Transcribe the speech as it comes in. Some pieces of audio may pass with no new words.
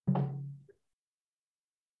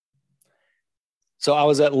So I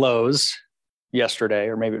was at Lowe's yesterday,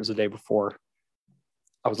 or maybe it was the day before.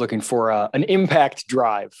 I was looking for an impact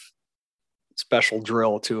drive special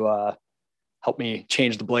drill to help me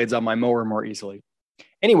change the blades on my mower more easily.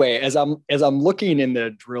 Anyway, as I'm looking in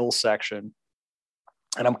the drill section,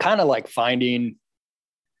 and I'm kind of like finding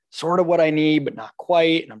sort of what I need, but not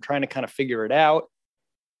quite, and I'm trying to kind of figure it out.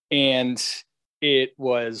 And it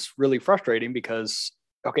was really frustrating because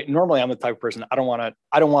okay, normally I'm the type of person I don't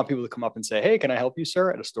want people to come up and say, "Hey, can I help you,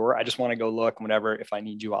 sir?" at a store. I just want to go look and whatever. If I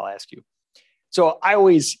need you, I'll ask you. So I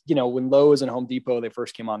always, when Lowe's and Home Depot, they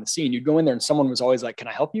first came on the scene, you'd go in there and someone was always like, "Can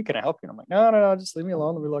I help you? Can I help you?" And I'm like, no, just leave me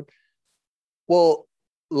alone. Let me look. Well,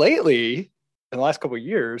 lately, in the last couple of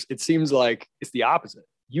years, it seems like it's the opposite.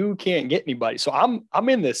 You can't get anybody. So I'm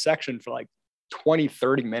in this section for like 20,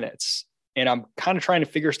 30 minutes. And I'm kind of trying to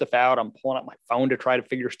figure stuff out. I'm pulling up my phone to try to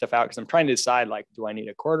figure stuff out because I'm trying to decide, like, do I need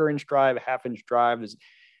a 1/4 inch drive, a 1/2 inch drive? Is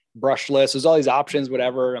brushless? There's all these options,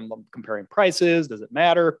 whatever. I'm comparing prices. Does it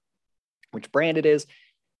matter which brand it is?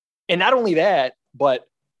 And not only that, but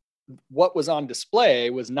what was on display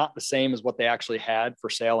was not the same as what they actually had for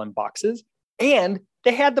sale in boxes. And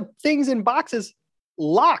they had the things in boxes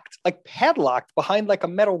locked, like padlocked behind like a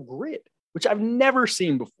metal grid, which I've never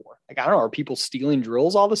seen before. Like, I don't know, are people stealing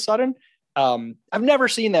drills all of a sudden? I've never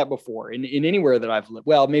seen that before in anywhere that I've lived.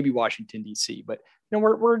 Well, maybe Washington, D.C., but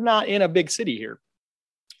we're not in a big city here.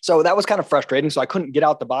 So that was kind of frustrating. So I couldn't get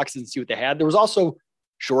out the boxes and see what they had. There was also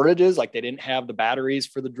shortages, like they didn't have the batteries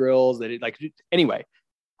for the drills. They didn't, like, anyway,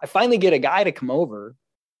 I finally get a guy to come over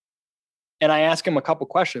and I ask him a couple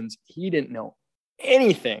questions. He didn't know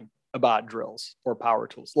anything about drills or power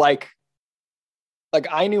tools. Like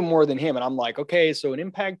I knew more than him. And I'm like, okay, so an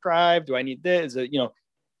impact drive, do I need this?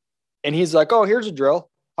 And he's like, "Oh, here's a drill.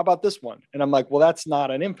 How about this one?" And I'm like, "Well, that's not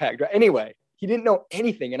an impact drive." Anyway, he didn't know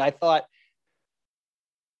anything. And I thought,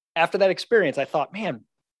 after that experience, I thought, man,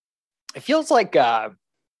 it feels like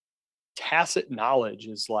tacit knowledge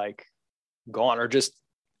is like gone, or just,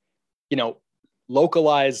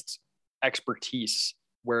 localized expertise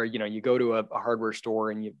where, you go to a hardware store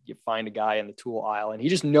and you find a guy in the tool aisle and he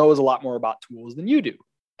just knows a lot more about tools than you do.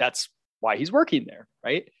 That's why he's working there,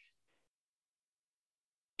 right?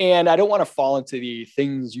 And I don't want to fall into the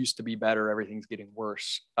things used to be better, everything's getting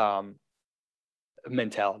worse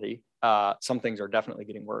mentality. Some things are definitely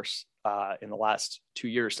getting worse in the last 2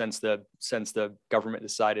 years since the government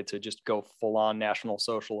decided to just go full on national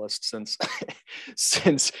socialist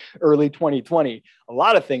since early 2020. A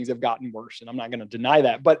lot of things have gotten worse, and I'm not going to deny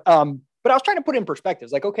that. But I was trying to put in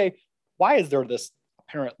perspectives, like, okay, why is there this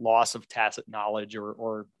apparent loss of tacit knowledge,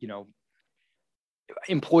 or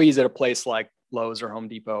employees at a place like Lowe's or Home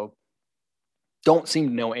Depot don't seem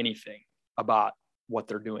to know anything about what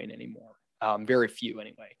they're doing anymore. Very few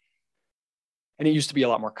anyway. And it used to be a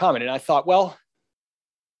lot more common. And I thought, well,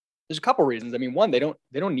 there's a couple reasons. I mean, one, they don't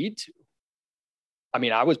need to. I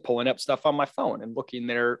mean, I was pulling up stuff on my phone and looking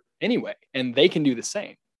there anyway, and they can do the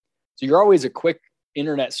same. So you're always a quick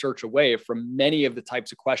internet search away from many of the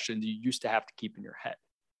types of questions you used to have to keep in your head.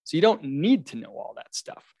 So you don't need to know all that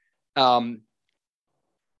stuff.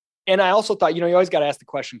 And I also thought, you always got to ask the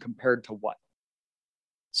question, compared to what?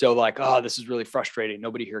 So like, oh, this is really frustrating.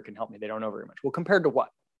 Nobody here can help me. They don't know very much. Well, compared to what?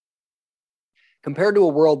 Compared to a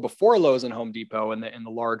world before Lowe's and Home Depot and the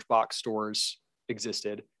large box stores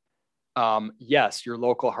existed, yes, your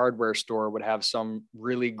local hardware store would have some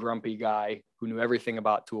really grumpy guy who knew everything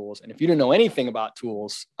about tools. And if you didn't know anything about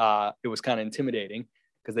tools, it was kind of intimidating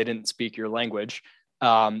because they didn't speak your language.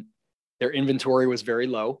 Their inventory was very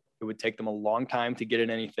low. It would take them a long time to get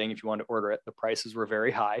in anything if you wanted to order it. The prices were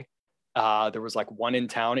very high. There was like one in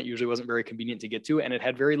town. It usually wasn't very convenient to get to, and it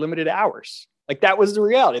had very limited hours. Like, that was the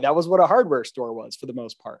reality. That was what a hardware store was for the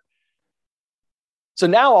most part. So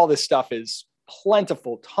now all this stuff is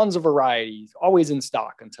plentiful, tons of varieties, always in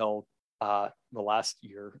stock until the last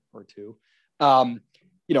year or two. A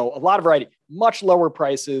lot of variety, much lower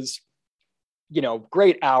prices,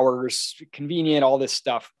 great hours, convenient, all this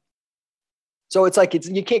stuff. So it's like,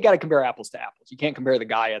 you can't got to compare apples to apples. You can't compare the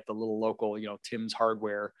guy at the little local, Tim's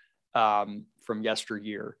Hardware from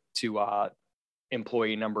yesteryear to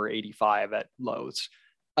employee number 85 at Lowe's.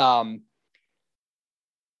 And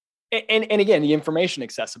again, the information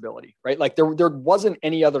accessibility, right? Like there wasn't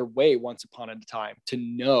any other way once upon a time to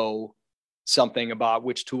know something about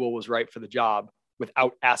which tool was right for the job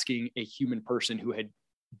without asking a human person who had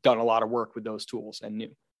done a lot of work with those tools and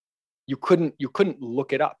knew. You couldn't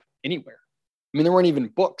look it up anywhere. I mean, there weren't even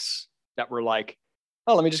books that were like,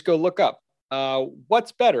 oh, let me just go look up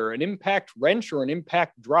what's better, an impact wrench or an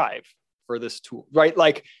impact drive for this tool, right?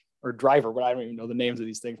 Like, or driver, but I don't even know the names of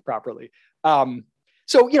these things properly. So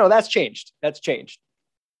So, that's changed.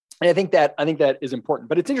 And I think that is important,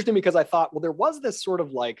 but it's interesting because I thought, well, there was this sort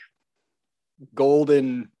of like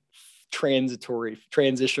golden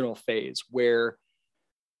transitional phase where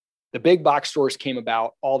the big box stores came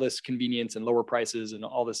about, all this convenience and lower prices and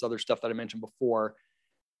all this other stuff that I mentioned before,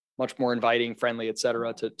 much more inviting, friendly, et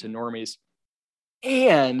cetera, to normies.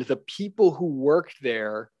 And the people who worked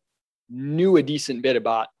there knew a decent bit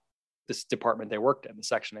about this department they worked in, the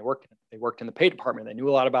section they worked in. They worked in the paint department. They knew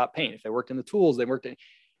a lot about paint. If they worked in the tools, they worked in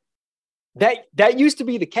that used to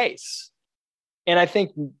be the case. And I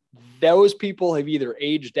think those people have either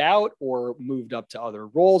aged out or moved up to other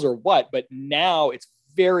roles or what, but now it's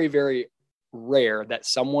very, very rare that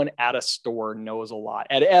someone at a store knows a lot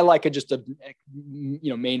at like just a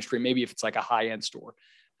mainstream, maybe if it's like a high-end store,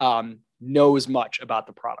 knows much about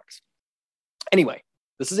the products. Anyway,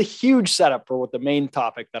 this is a huge setup for what the main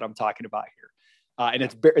topic that I'm talking about here. And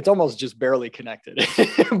it's almost just barely connected,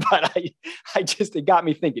 but it got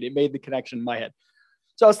me thinking. It made the connection in my head.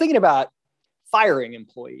 So I was thinking about firing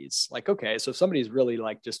employees. Like, okay, so if somebody's really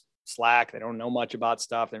like just slack, they don't know much about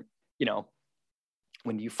stuff, and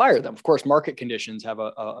when do you fire them? Of course, market conditions have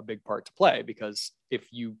a big part to play, because if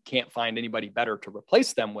you can't find anybody better to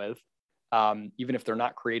replace them with, even if they're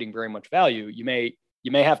not creating very much value, you may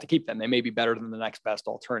have to keep them. They may be better than the next best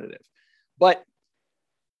alternative. But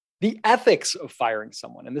the ethics of firing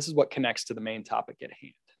someone, and this is what connects to the main topic at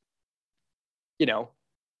hand.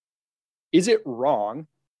 Is it wrong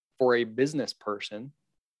for a business person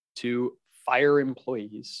to fire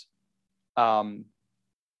employees,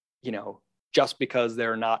 just because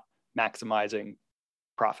they're not maximizing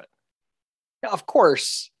profit? Now, of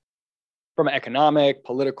course, from an economic,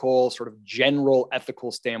 political, sort of general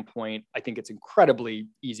ethical standpoint, I think it's incredibly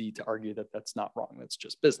easy to argue that that's not wrong. That's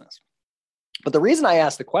just business. But the reason I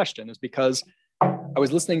asked the question is because I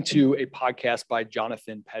was listening to a podcast by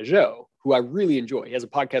Jonathan Pageau, who I really enjoy. He has a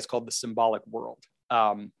podcast called The Symbolic World.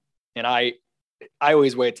 And I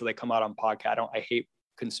always wait till they come out on podcast. I hate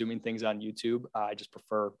consuming things on YouTube. I just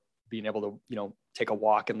prefer being able to, take a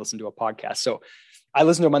walk and listen to a podcast. So I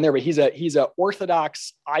listen to him on there, but he's a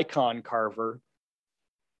Orthodox icon carver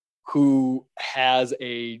who has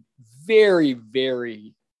a very,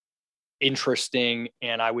 very interesting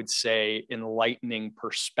and I would say enlightening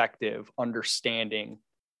perspective, understanding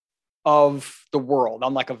of the world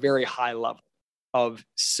on like a very high level of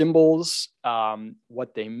symbols,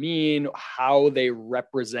 what they mean, how they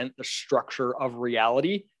represent the structure of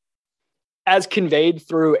reality as conveyed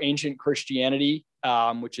through ancient Christianity,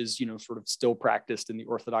 which is, sort of still practiced in the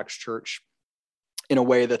Orthodox Church in a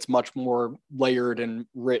way that's much more layered and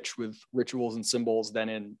rich with rituals and symbols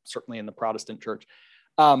than certainly in the Protestant Church.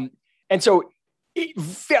 And so it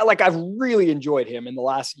felt like I've really enjoyed him in the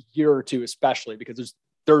last year or two, especially because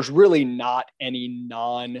there's really not any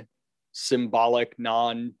non-symbolic,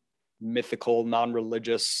 non-mythical,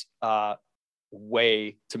 non-religious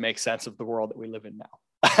way to make sense of the world that we live in now.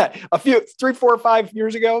 3, 4, 5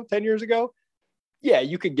 years ago, 10 years ago, yeah,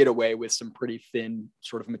 you could get away with some pretty thin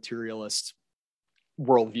sort of materialist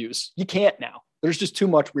worldviews. You can't now. There's just too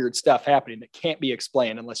much weird stuff happening that can't be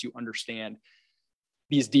explained unless you understand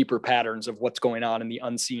these deeper patterns of what's going on in the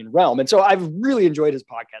unseen realm. And so I've really enjoyed his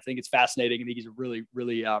podcast. I think it's fascinating. I think he's a really,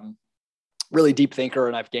 really, really deep thinker,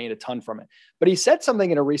 and I've gained a ton from it. But he said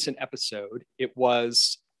something in a recent episode. It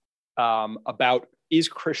was about, is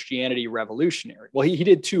Christianity revolutionary? Well, he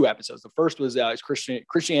did 2 episodes. The first was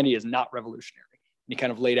Christianity is not revolutionary. And he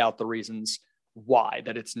kind of laid out the reasons why,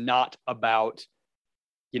 that it's not about,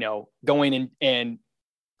 going and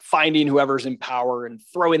finding whoever's in power and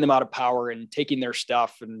throwing them out of power and taking their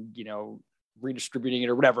stuff and, redistributing it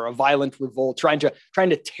or whatever, a violent revolt, trying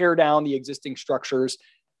to tear down the existing structures,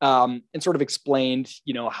 and sort of explained,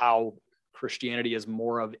 how Christianity is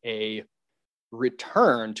more of a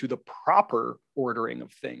return to the proper ordering of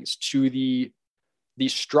things, to the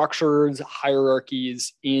structures,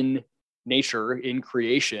 hierarchies in nature, in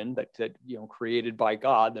creation that created by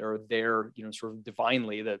God, that are there, sort of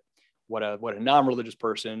divinely, that what a non-religious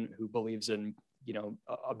person who believes in,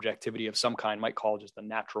 objectivity of some kind might call just a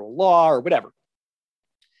natural law or whatever.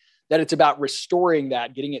 That it's about restoring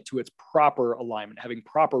that, getting it to its proper alignment, having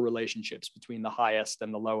proper relationships between the highest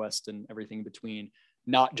and the lowest and everything between,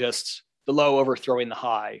 not just the low overthrowing the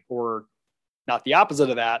high, or not the opposite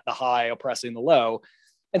of that, the high oppressing the low.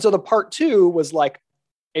 And so the part 2 was like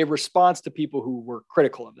a response to people who were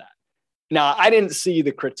critical of that. Now, I didn't see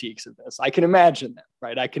the critiques of this. I can imagine them,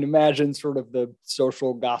 right? I can imagine sort of the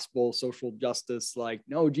social gospel, social justice, like,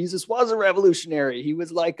 no, Jesus was a revolutionary. He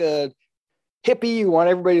was like a hippie who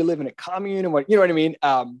wanted everybody to live in a commune and what, you know what I mean?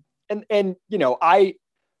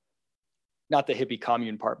 not the hippie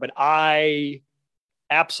commune part, but I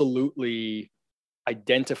absolutely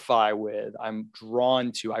identify with, I'm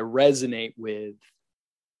drawn to, I resonate with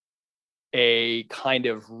a kind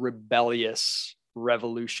of rebellious,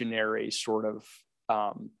 revolutionary sort of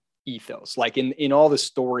ethos. Like in all the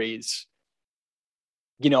stories,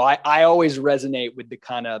 I always resonate with the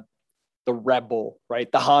kind of the rebel,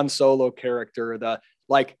 right? The Han Solo character,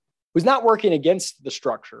 who's not working against the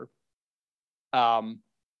structure,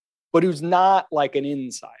 but who's not like an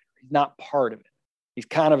insider. He's not part of it. He's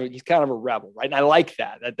kind of a rebel, right? And I like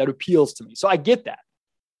that appeals to me. So I get that.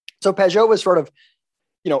 So Pageau was sort of,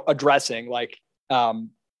 addressing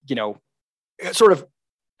sort of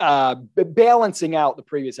balancing out the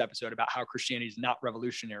previous episode about how Christianity is not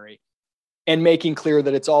revolutionary and making clear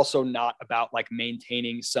that it's also not about like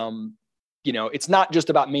maintaining some, it's not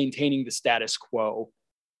just about maintaining the status quo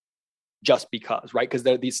just because, right? Because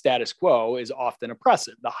the status quo is often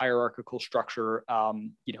oppressive. The hierarchical structure,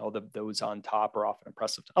 those on top are often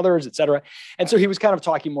oppressive to others, et cetera. And so he was kind of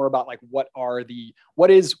talking more about like, what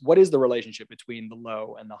is the relationship between the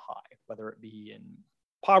low and the high, whether it be in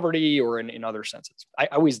poverty or in other senses. I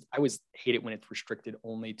always hate it when it's restricted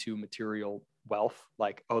only to material wealth.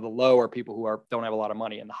 Like, the low are people who don't have a lot of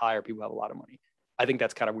money and the high are people who have a lot of money. I think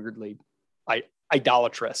that's kind of weirdly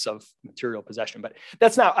idolatrous of material possession, but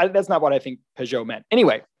that's not what I think Pageau meant.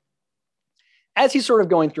 Anyway, as he's sort of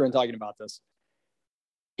going through and talking about this,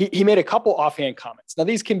 he made a couple offhand comments. Now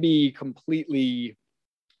these can be completely,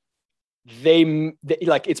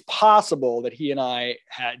 it's possible that he and I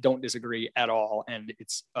don't disagree at all, and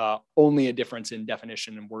it's only a difference in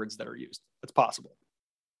definition and words that are used. That's possible,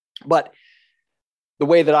 but the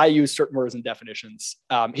way that I use certain words and definitions,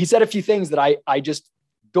 he said a few things that I just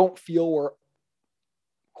don't feel were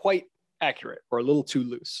quite accurate or a little too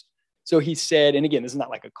loose. So he said, and again, this is not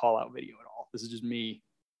like a call out video at all. This is just me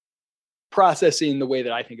processing the way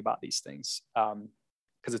that I think about these things,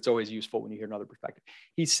 because it's always useful when you hear another perspective.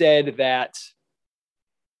 He said that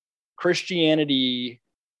Christianity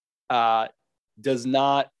is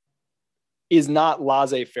not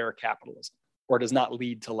laissez-faire capitalism, or does not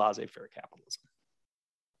lead to laissez-faire capitalism.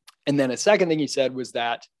 And then a second thing he said was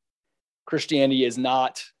that Christianity is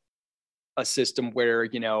not a system where,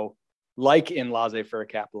 like in laissez-faire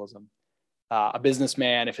capitalism, a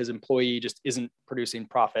businessman, if his employee just isn't producing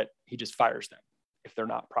profit, he just fires them if they're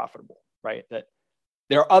not profitable, right? That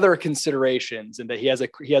there are other considerations, and that he has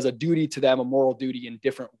a duty to them, a moral duty in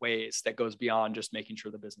different ways that goes beyond just making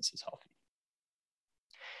sure the business is healthy.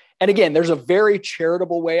 And again, there's a very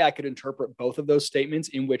charitable way I could interpret both of those statements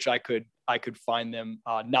in which I could find them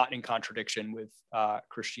not in contradiction with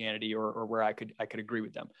Christianity, or where I could agree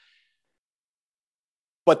with them.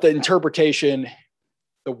 But the interpretation,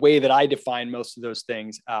 the way that I define most of those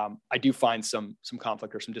things, I do find some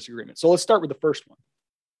conflict or some disagreement. So let's start with the first one,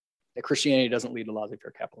 that Christianity doesn't lead to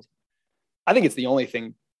laissez-faire capitalism. I think it's the only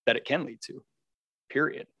thing that it can lead to,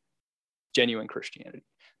 period. Genuine Christianity.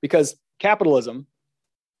 Because capitalism,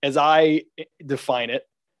 as I define it,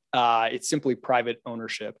 it's simply private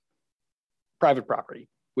ownership, private property,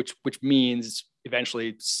 which means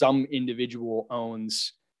eventually some individual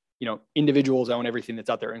owns, individuals own everything that's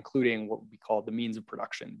out there, including what we call the means of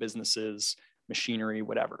production, businesses, machinery,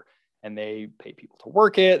 whatever. And they pay people to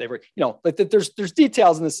work it. There's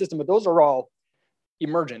details in the system, but those are all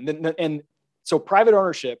emergent. And so private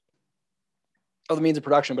ownership of the means of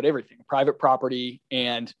production, but everything, private property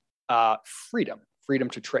and freedom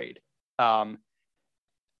to trade.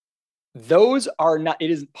 Those are not,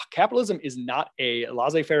 capitalism is not a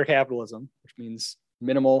laissez-faire capitalism, which means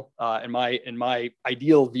minimal, in my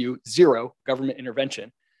ideal view, zero government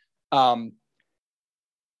intervention.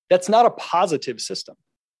 That's not a positive system.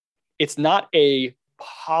 It's not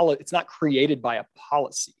it's not created by a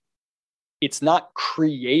policy. It's not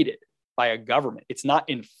created by a government. It's not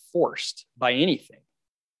enforced by anything.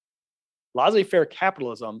 Laissez-faire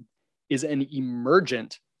capitalism is an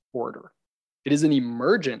emergent order. It is an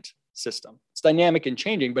emergent system. It's dynamic and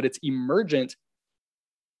changing, but it's emergent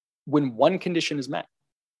when one condition is met,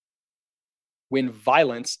 when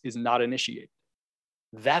violence is not initiated.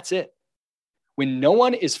 That's it. When no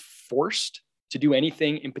one is forced to do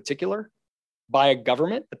anything in particular by a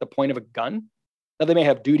government at the point of a gun. Now, they may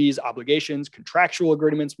have duties, obligations, contractual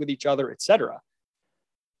agreements with each other, etc.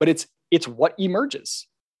 But it's what emerges.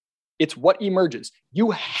 It's what emerges.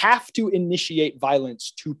 You have to initiate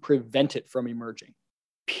violence to prevent it from emerging,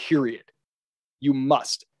 period. You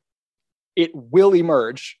must. It will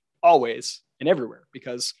emerge always and everywhere,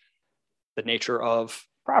 because the nature of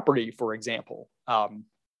property, for example,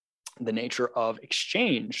 the nature of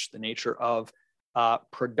exchange, the nature of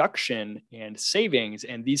production and savings,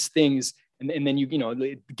 and these things And then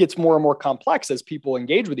it gets more and more complex as people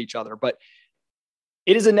engage with each other. But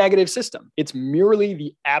it is a negative system. It's merely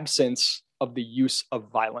the absence of the use of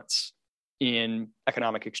violence in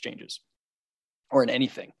economic exchanges or in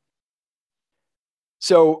anything.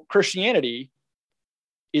 So Christianity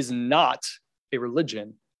is not a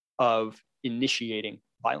religion of initiating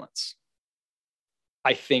violence.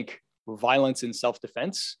 I think violence in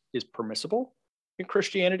self-defense is permissible in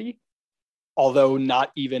Christianity, although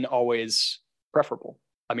not even always preferable.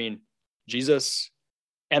 I mean, Jesus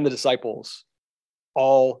and the disciples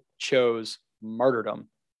all chose martyrdom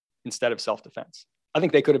instead of self-defense. I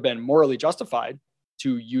think they could have been morally justified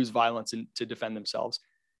to use violence to defend themselves,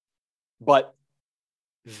 but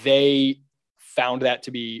they found that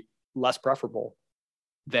to be less preferable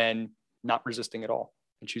than not resisting at all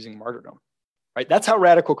and choosing martyrdom, right? That's how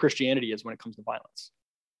radical Christianity is when it comes to violence.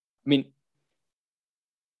 I mean,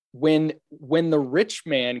 when the rich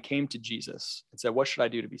man came to Jesus and said, "What should I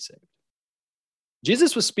do to be saved?"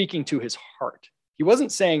 Jesus was speaking to his heart. He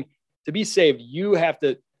wasn't saying, to be saved, you got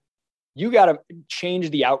to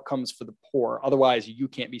change the outcomes for the poor. Otherwise, you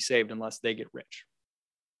can't be saved unless they get rich.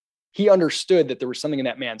 He understood that there was something in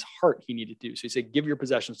that man's heart he needed to do. So he said, give your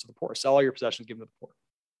possessions to the poor. Sell all your possessions, give them to the poor.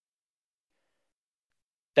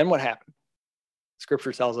 Then what happened?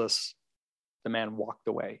 Scripture tells us the man walked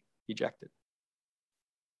away, dejected.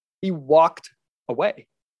 He walked away.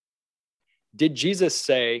 Did Jesus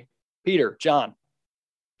say, Peter, John,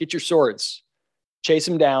 get your swords, chase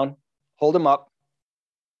him down, hold him up,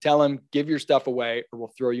 tell him, give your stuff away, or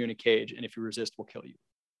we'll throw you in a cage, and if you resist, we'll kill you?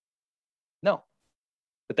 No.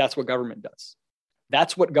 But that's what government does.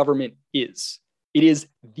 That's what government is. It is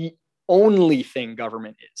the only thing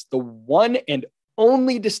government is. The one and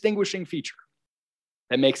only distinguishing feature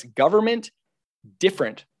that makes government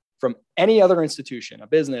different from any other institution, a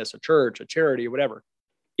business, a church, a charity, whatever,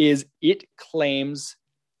 is it claims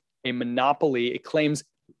a monopoly. It claims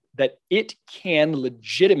that it can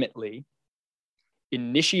legitimately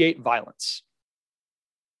initiate violence.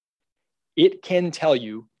 It can tell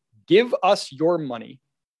you, give us your money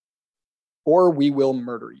or we will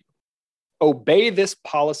murder you. Obey this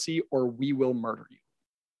policy or we will murder you.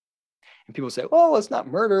 And people say, well, it's not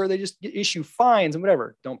murder. They just issue fines and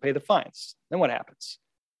whatever. Don't pay the fines. Then what happens?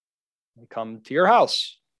 They come to your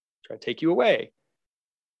house, try to take you away.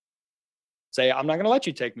 Say, I'm not going to let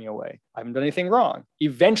you take me away. I haven't done anything wrong.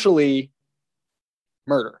 Eventually,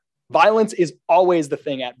 murder. Violence is always the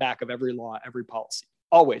thing at back of every law, every policy.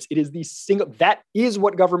 Always. It is the single, that is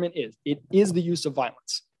what government is. It is the use of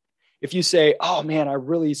violence. If you say, oh man, I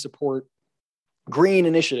really support green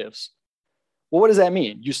initiatives. Well, what does that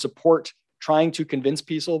mean? You support trying to convince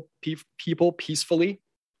people peacefully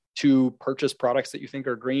to purchase products that you think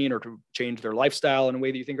are green or to change their lifestyle in a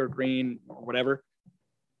way that you think are green or whatever?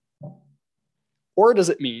 Or does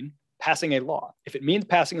it mean passing a law? If it means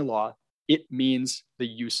passing a law, it means the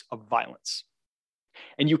use of violence.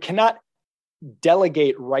 And you cannot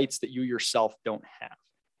delegate rights that you yourself don't have.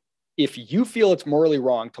 If you feel it's morally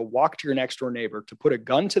wrong to walk to your next door neighbor, to put a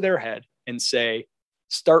gun to their head and say,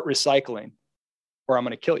 start recycling or I'm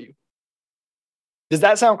going to kill you. Does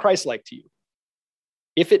that sound Christ-like to you?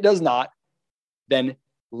 If it does not, then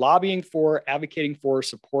lobbying for, advocating for,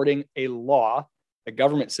 supporting a law, the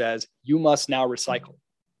government says you must now recycle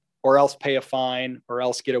or else pay a fine or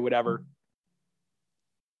else get a whatever.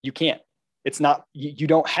 You can't. It's not, you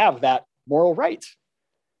don't have that moral right.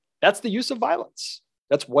 That's the use of violence.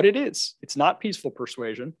 That's what it is. It's not peaceful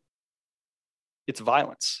persuasion. It's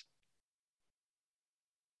violence.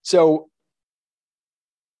 So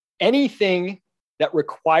anything that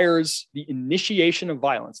requires the initiation of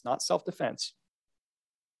violence, not self-defense,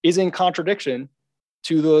 is in contradiction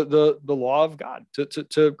to the law of God,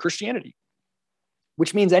 to Christianity,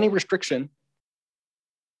 which means any restriction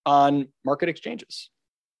on market exchanges,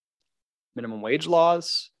 minimum wage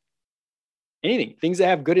laws, anything, things that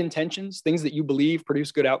have good intentions, things that you believe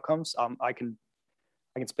produce good outcomes. I can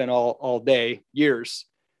spend all day, years,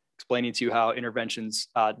 explaining to you how interventions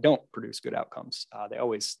don't produce good outcomes. They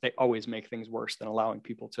always make things worse than allowing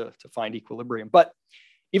people to find equilibrium. But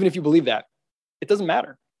even if you believe that, it doesn't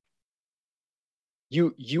matter.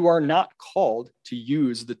 You are not called to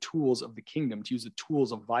use the tools of the kingdom, to use the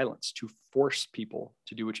tools of violence to force people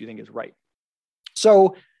to do what you think is right.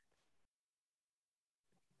 So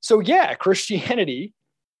yeah, Christianity,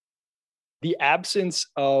 the absence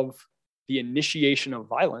of the initiation of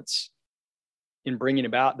violence in bringing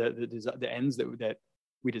about the ends that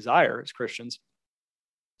we desire as Christians,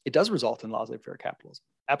 it does result in laissez-faire capitalism.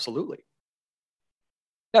 Absolutely.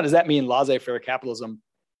 Now, does that mean laissez-faire capitalism,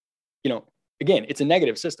 again, it's a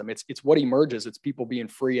negative system. It's what emerges. It's people being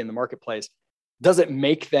free in the marketplace. Does it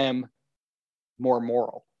make them more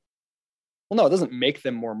moral? Well, no, it doesn't make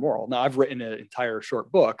them more moral. Now, I've written an entire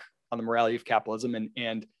short book on the morality of capitalism,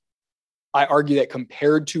 and I argue that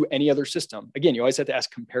compared to any other system, again, you always have to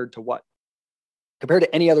ask compared to what? Compared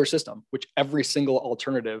to any other system, which every single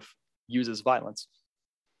alternative uses violence,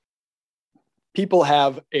 people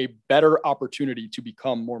have a better opportunity to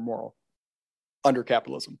become more moral under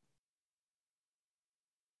capitalism.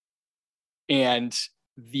 And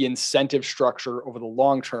the incentive structure over the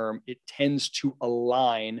long term, it tends to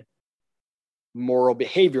align moral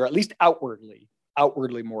behavior, at least outwardly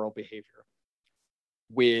moral behavior,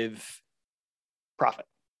 with profit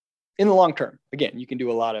in the long term. Again, you can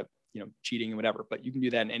do a lot of cheating and whatever, but you can do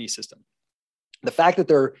that in any system. The fact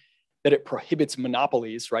that it prohibits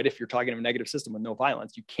monopolies, right? If you're talking of a negative system with no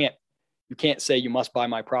violence, you can't say you must buy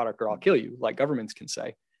my product or I'll kill you, like governments can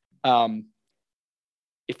say.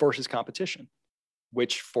 It forces competition,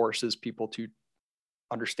 which forces people to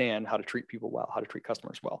understand how to treat people well, how to treat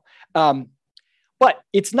customers well. But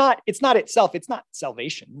it's not itself. It's not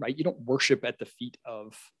salvation, right? You don't worship at the feet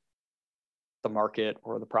of the market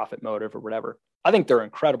or the profit motive or whatever. I think they're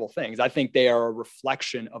incredible things. I think they are a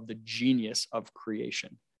reflection of the genius of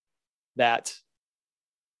creation, that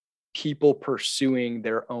people pursuing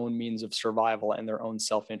their own means of survival and their own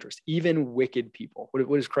self-interest, even wicked people. What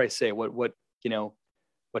does Christ say? What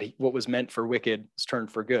was meant for wicked is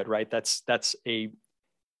turned for good, right? That's an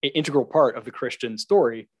integral part of the Christian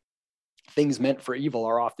story. Things meant for evil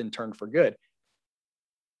are often turned for good.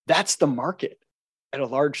 That's the market at a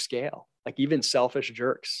large scale. Like even selfish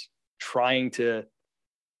jerks trying to,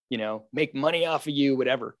 make money off of you,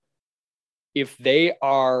 whatever. If they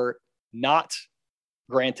are not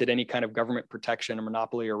granted any kind of government protection or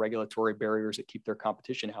monopoly or regulatory barriers that keep their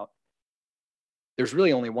competition out, there's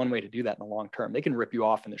really only one way to do that in the long term. They can rip you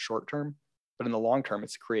off in the short term, but in the long term,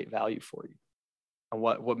 it's to create value for you. And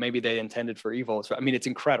what maybe they intended for evil. So, I mean, it's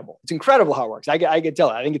incredible. It's incredible how it works. I can tell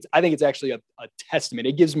it. I think it's actually a testament.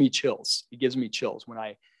 It gives me chills. It gives me chills when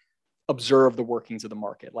I observe the workings of the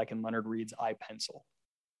market, like in Leonard Read's I, Pencil,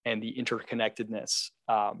 and the interconnectedness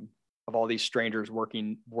of all these strangers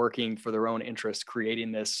working for their own interests,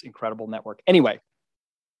 creating this incredible network. Anyway,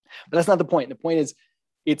 but that's not the point. The point is,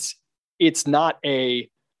 it's not you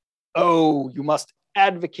must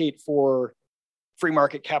advocate for free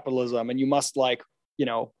market capitalism and you must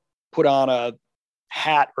put on a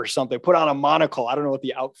hat or something, put on a monocle. I don't know what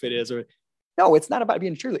the outfit is. No, it's not about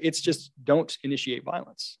being cheerleader. It's just don't initiate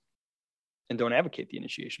violence and don't advocate the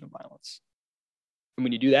initiation of violence. And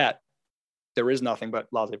when you do that, there is nothing but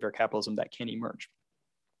laissez-faire capitalism that can emerge.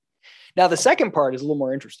 Now, the second part is a little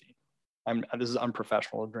more interesting. This is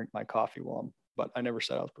unprofessional. I'll drink my coffee but I never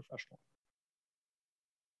said I was professional.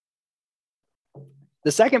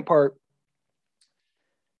 The second part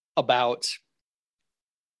about,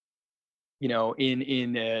 in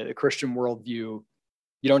the Christian worldview, you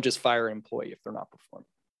don't just fire an employee if they're not performing.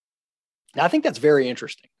 Now, I think that's very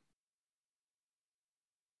interesting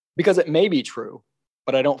because it may be true,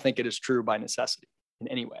 but I don't think it is true by necessity in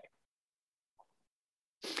any way.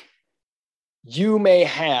 You may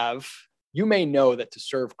know that to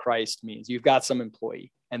serve Christ means you've got some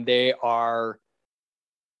employee and they are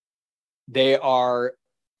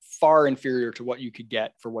far inferior to what you could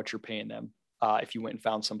get for what you're paying them if you went and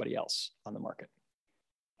found somebody else on the market.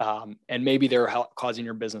 And maybe they're causing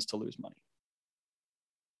your business to lose money.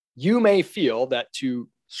 You may feel that to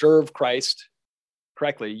serve Christ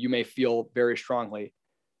correctly, you may feel very strongly,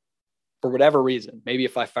 for whatever reason, maybe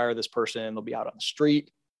if I fire this person, they'll be out on the street,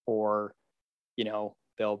 or,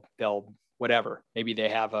 they'll whatever. Maybe they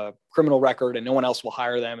have a criminal record and no one else will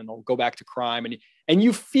hire them and they'll go back to crime. And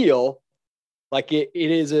you feel like it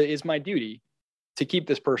is my duty to keep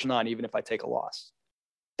this person on, even if I take a loss.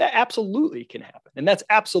 That absolutely can happen. And that's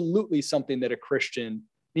absolutely something that a Christian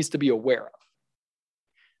needs to be aware of.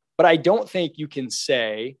 But I don't think you can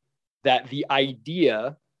say that the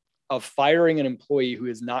idea of firing an employee who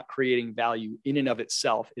is not creating value in and of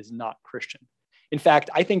itself is not Christian. In fact,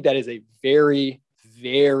 I think that is a very,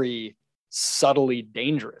 very subtly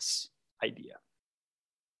dangerous idea.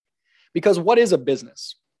 Because what is a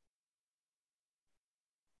business?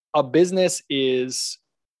 A business is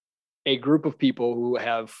a group of people who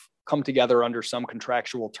have come together under some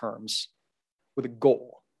contractual terms with a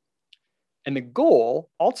goal. And the goal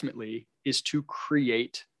ultimately is to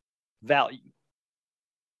create value.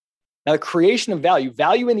 Now, the creation of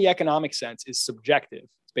value in the economic sense is subjective.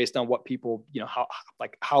 It's based on what people,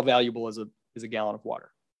 how valuable is a gallon of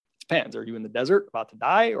water? It depends. Are you in the desert about to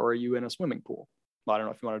die, or are you in a swimming pool? Well, I don't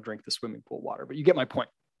know if you want to drink the swimming pool water, but you get my point.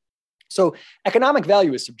 So economic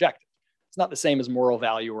value is subjective. It's not the same as moral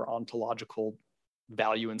value or ontological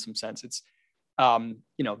value in some sense. It's,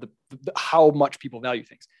 how much people value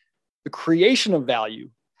things. The creation of value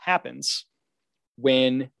happens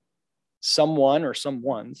when someone or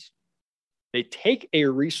someones, they take a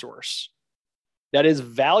resource that is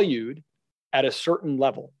valued at a certain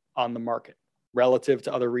level on the market relative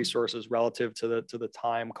to other resources, relative to the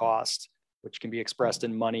time cost, which can be expressed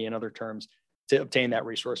in money and other terms to obtain that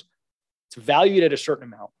resource. It's valued at a certain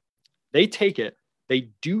amount. They take it, they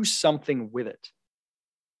do something with it,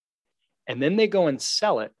 and then they go and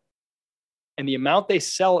sell it. And the amount they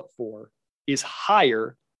sell it for is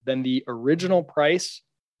higher than the original price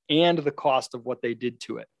and the cost of what they did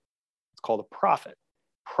to it. It's called a profit.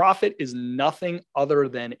 Profit is nothing other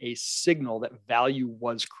than a signal that value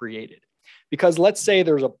was created. Because let's say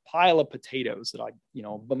there's a pile of potatoes that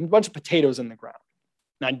a bunch of potatoes in the ground,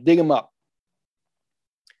 and I dig them up.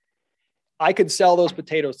 I could sell those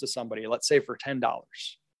potatoes to somebody, let's say for $10.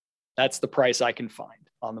 That's the price I can find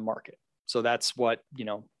on the market. So that's what,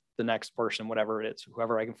 the next person, whatever it is,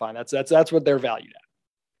 whoever I can find, that's what they're valued at.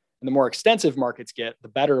 And the more extensive markets get, the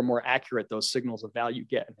better and more accurate those signals of value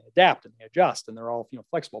get, and they adapt and they adjust and they're all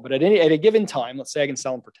flexible. But at a given time, let's say I can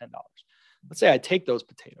sell them for $10. Let's say I take those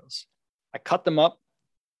potatoes, I cut them up,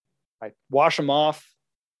 I wash them off,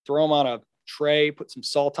 throw them on a tray, put some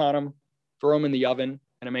salt on them, throw them in the oven,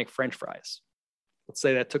 and I make French fries. Let's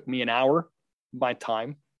say that took me an hour of my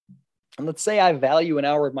time. And let's say I value an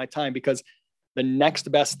hour of my time because the next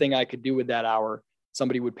best thing I could do with that hour,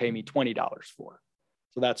 somebody would pay me $20 for.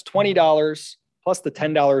 So that's $20 plus the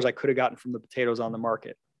 $10 I could have gotten from the potatoes on the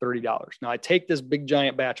market, $30. Now I take this big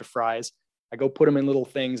giant batch of fries, I go put them in little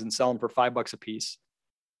things and sell them for $5 a piece.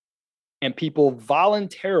 And people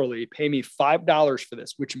voluntarily pay me $5 for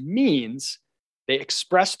this, which means they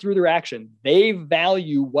express through their action, they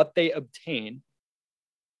value what they obtain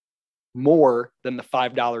more than the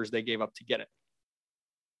 $5 they gave up to get it.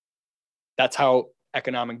 That's how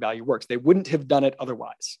economic value works. They wouldn't have done it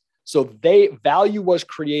otherwise. So value was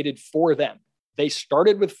created for them. They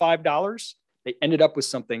started with $5. They ended up with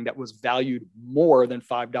something that was valued more than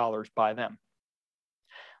 $5 by them.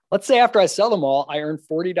 Let's say after I sell them all, I earn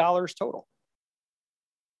 $40 total.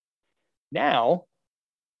 Now,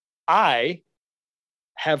 I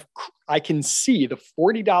can see the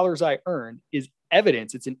 $40 I earned is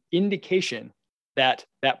evidence. It's an indication that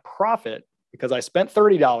profit, because I spent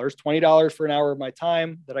 $30, $20 for an hour of my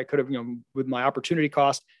time that I could have, with my opportunity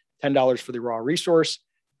cost, $10 for the raw resource.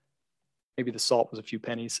 Maybe the salt was a few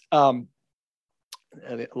pennies. The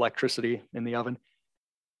electricity in the oven.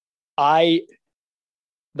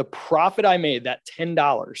 The profit I made, that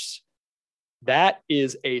 $10, that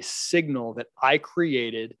is a signal that I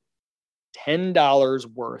created $10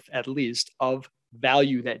 worth at least of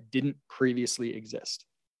value that didn't previously exist.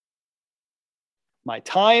 My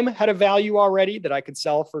time had a value already that I could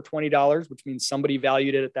sell for $20, which means somebody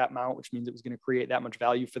valued it at that amount, which means it was going to create that much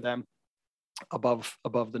value for them above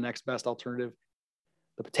the next best alternative.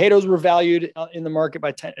 The potatoes were valued in the market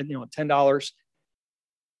by $10.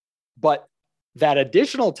 But that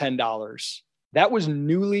additional $10, that was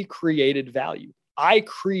newly created value. I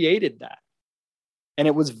created that. And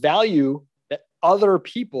it was value that other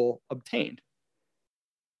people obtained.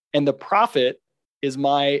 And the profit is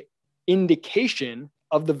my indication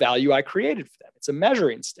of the value I created for them. It's a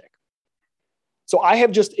measuring stick. So I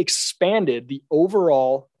have just expanded the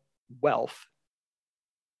overall wealth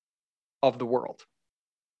of the world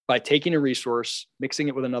by taking a resource, mixing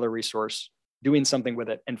it with another resource, doing something with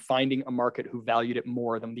it, and finding a market who valued it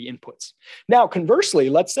more than the inputs. Now, conversely,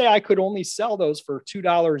 let's say I could only sell those for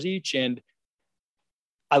 $2 each and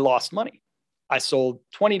I lost money. I sold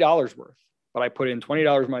 $20 worth, but I put in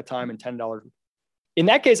 $20 of my time and $10. In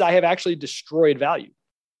that case, I have actually destroyed value.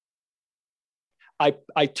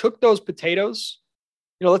 I took those potatoes,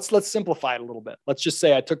 let's simplify it a little bit. Let's just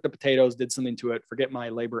say I took the potatoes, did something to it, forget my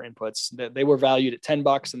labor inputs. They were valued at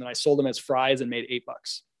 $10 and then I sold them as fries and made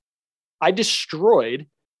 $8. I destroyed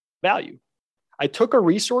value. I took a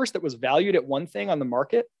resource that was valued at one thing on the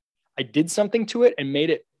market. I did something to it and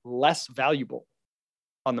made it less valuable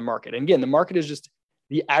on the market. And again, the market is just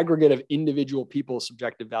the aggregate of individual people's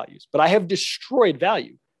subjective values, but I have destroyed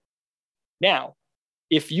value. Now,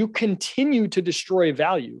 if you continue to destroy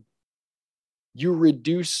value, you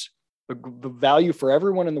reduce the value for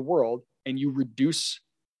everyone in the world and you reduce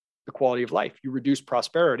the quality of life. You reduce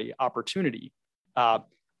prosperity, opportunity,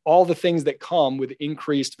 all the things that come with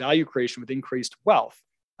increased value creation, with increased wealth,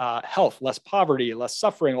 health, less poverty, less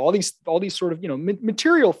suffering, all these sort of,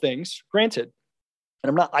 material things, granted. And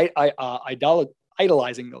I'm not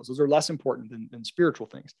idolizing those. Those are less important than spiritual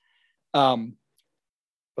things.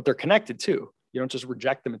 But they're connected too. You don't just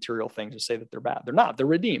reject the material things and say that they're bad. They're not. They're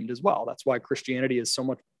redeemed as well. That's why Christianity is so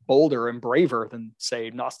much bolder and braver than, say,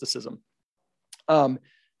 Gnosticism.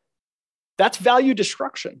 That's value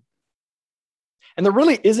destruction. And there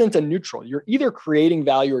really isn't a neutral. You're either creating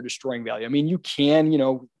value or destroying value. I mean, you can,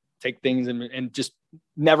 take things and just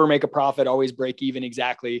never make a profit, always break even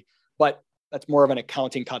exactly. But that's more of an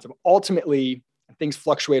accounting concept. Ultimately, things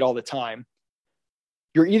fluctuate all the time.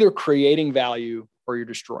 You're either creating value or you're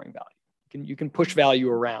destroying value. You can push value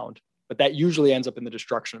around, but that usually ends up in the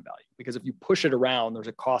destruction of value, because if you push it around, there's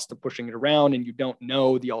a cost to pushing it around and you don't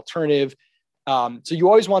know the alternative. So you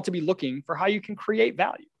always want to be looking for how you can create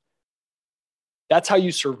value. That's how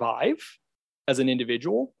you survive as an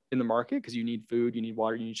individual in the market, because you need food, you need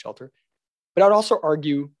water, you need shelter. But I'd also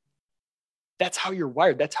argue that's how you're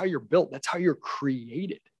wired. That's how you're built. That's how you're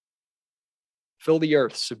created. Fill the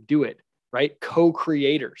earth, subdue it, right?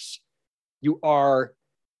 Co-creators. You are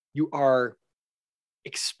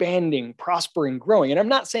expanding, prospering, growing. And I'm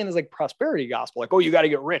not saying there's like prosperity gospel, like, oh, you got to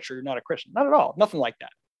get rich or you're not a Christian. Not at all. Nothing like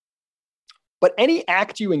that. But any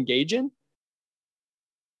act you engage in,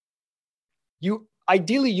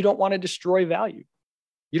 ideally, you don't want to destroy value.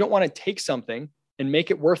 You don't want to take something and make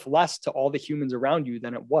it worth less to all the humans around you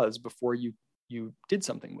than it was before you did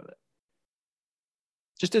something with it.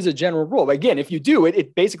 Just as a general rule. Again, if you do it,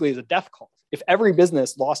 it basically is a death cult. If every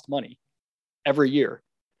business lost money every year,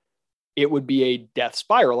 it would be a death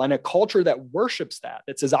spiral. And a culture that worships that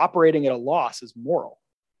says operating at a loss is moral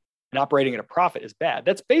and operating at a profit is bad,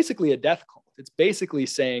 that's basically a death cult. It's basically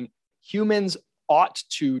saying humans ought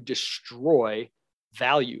to destroy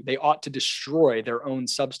value. They ought to destroy their own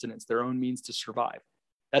substance, their own means to survive.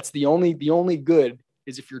 That's the only good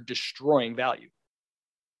is if you're destroying value.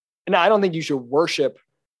 And I don't think you should worship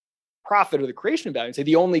profit or the creation of value and say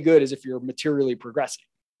the only good is if you're materially progressing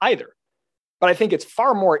either. But I think it's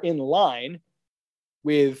far more in line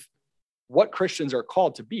with what Christians are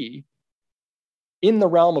called to be in the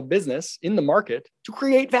realm of business, in the market, to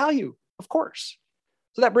create value, of course.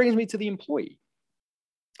 So that brings me to the employee.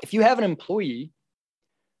 If you have an employee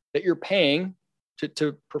that you're paying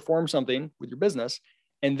to perform something with your business,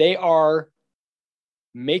 and they are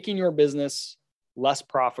making your business less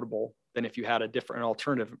profitable than if you had a different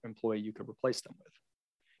alternative employee you could replace them with,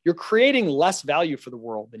 you're creating less value for the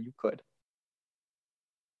world than you could.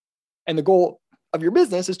 And the goal of your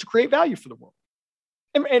business is to create value for the world.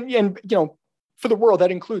 And for the world,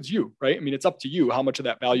 that includes you, right? I mean, it's up to you how much of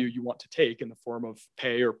that value you want to take in the form of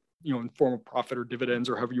pay or, in the form of profit or dividends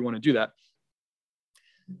or however you want to do that.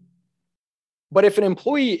 But if an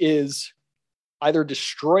employee is either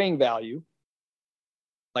destroying value,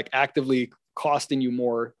 like actively costing you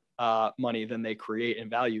more money than they create in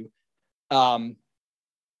value,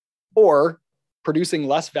 or producing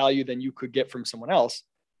less value than you could get from someone else,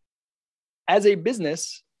 as a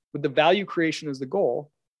business with the value creation as the goal,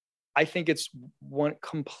 I think it's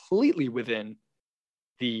completely within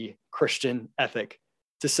the Christian ethic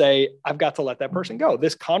to say, I've got to let that person go.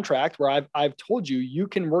 This contract where I've told you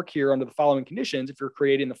can work here under the following conditions if you're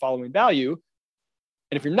creating the following value.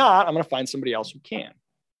 And if you're not, I'm going to find somebody else who can.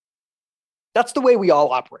 That's the way we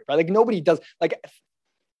all operate, right? Like nobody does, like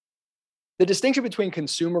the distinction between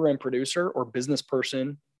consumer and producer, or business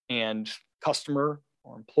person and customer,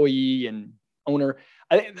 or employee and owner,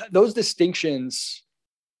 those distinctions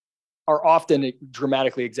are often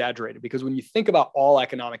dramatically exaggerated, because when you think about all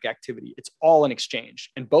economic activity, it's all an exchange,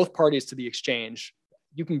 and both parties to the exchange,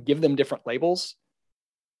 you can give them different labels,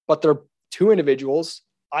 but they're two individuals.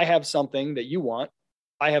 I have something that you want.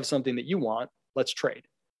 I have something that you want. Let's trade.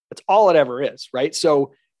 That's all it ever is, right?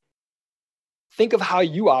 So think of how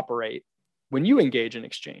you operate when you engage in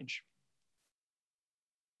exchange.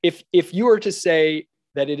 If you were to say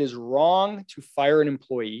that it is wrong to fire an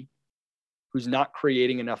employee who's not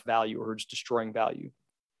creating enough value or who's destroying value,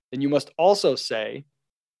 then you must also say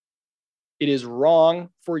it is wrong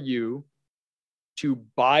for you to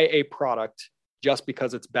buy a product just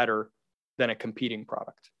because it's better than a competing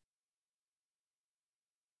product.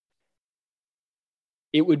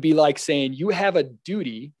 It would be like saying you have a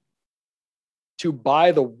duty to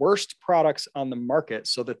buy the worst products on the market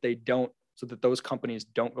so that those companies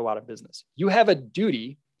don't go out of business. You have a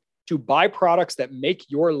duty to buy products that make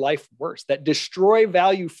your life worse, that destroy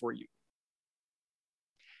value for you.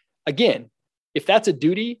 Again, if that's a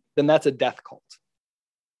duty, then that's a death cult.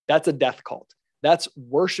 That's a death cult. That's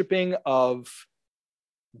worshiping of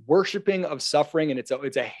suffering, and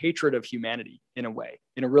it's a hatred of humanity in a way,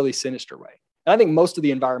 in a really sinister way. And I think most of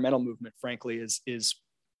the environmental movement, frankly, is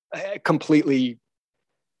completely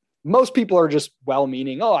Most people are just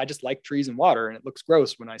well-meaning. Oh, I just like trees and water, and it looks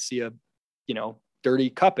gross when I see a,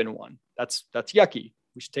 dirty cup in one. That's yucky.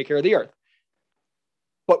 We should take care of the earth.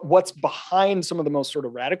 But what's behind some of the most sort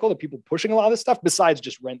of radical, the people pushing a lot of this stuff, besides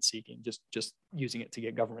just rent seeking, just using it to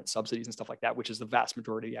get government subsidies and stuff like that, which is the vast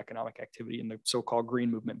majority of the economic activity in the so-called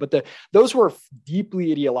green movement. But those who are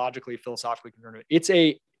deeply ideologically, philosophically concerned, it's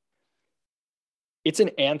an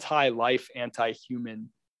anti-life, anti-human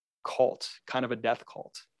cult, kind of a death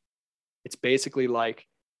cult. It's basically like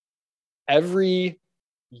every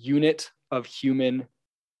unit of human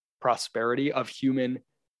prosperity, of human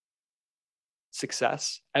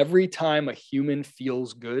success, every time a human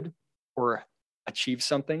feels good or achieves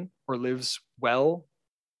something or lives well,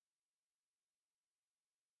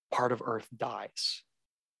 part of Earth dies.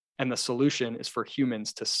 And the solution is for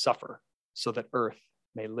humans to suffer so that Earth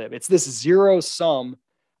may live. It's this zero-sum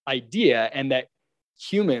idea, and that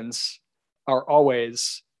humans are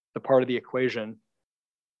always the part of the equation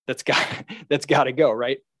that's got to go,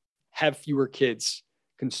 right? Have fewer kids,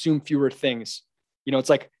 consume fewer things. It's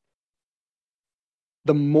like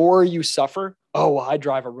the more you suffer, oh, well, I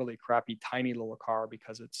drive a really crappy, tiny little car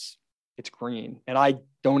because it's green, and I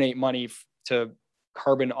donate money to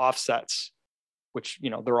carbon offsets, which,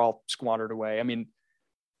 they're all squandered away. I mean,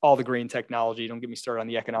 all the green technology, don't get me started on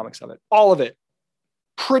the economics of it. All of it,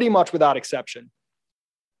 pretty much without exception,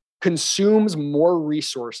 consumes more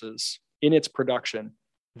resources in its production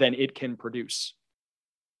than it can produce.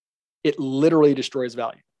 It literally destroys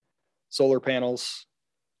value. Solar panels,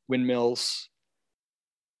 windmills.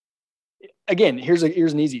 Again, here's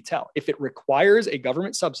an easy tell. If it requires a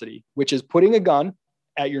government subsidy, which is putting a gun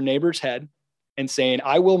at your neighbor's head and saying,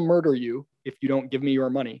 I will murder you if you don't give me your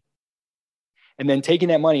money, and then taking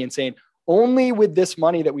that money and saying, only with this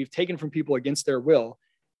money that we've taken from people against their will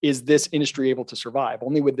is this industry able to survive,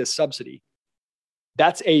 only with this subsidy,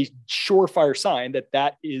 that's a surefire sign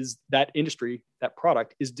that industry, that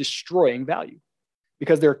product is destroying value,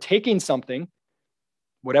 because they're taking something,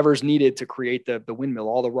 whatever's needed to create the windmill,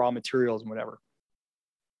 all the raw materials and whatever,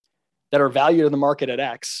 that are valued in the market at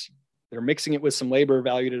X. They're mixing it with some labor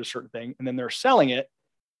valued at a certain thing, and then they're selling it.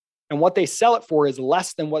 And what they sell it for is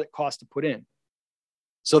less than what it costs to put in.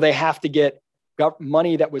 So they have to get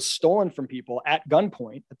money that was stolen from people at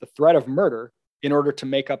gunpoint, at the threat of murder, in order to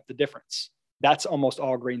make up the difference. That's almost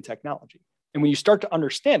all green technology. And when you start to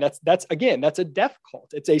understand, that's a death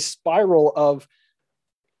cult. It's a spiral of,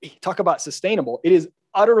 talk about sustainable. It is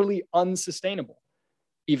utterly unsustainable.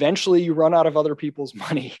 Eventually you run out of other people's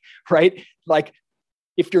money, right? Like,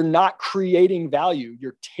 if you're not creating value,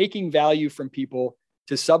 you're taking value from people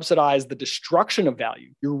to subsidize the destruction of value.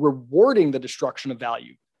 You're rewarding the destruction of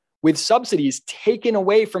value with subsidies taken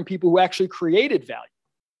away from people who actually created value.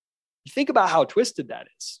 You think about how twisted that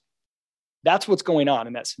is. That's what's going on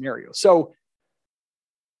in that scenario. So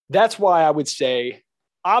that's why I would say,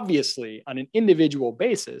 obviously, on an individual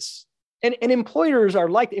basis, and employers are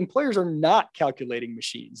not calculating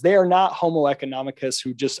machines. They are not homo economicus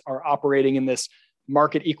who just are operating in this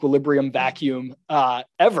market equilibrium vacuum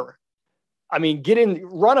ever. I mean,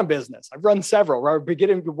 run a business. I've run several, right?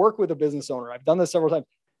 Get in, work with a business owner. I've done this several times.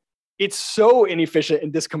 It's so inefficient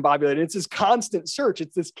and discombobulated. It's this constant search.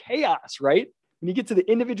 It's this chaos, right? When you get to the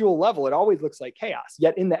individual level, it always looks like chaos.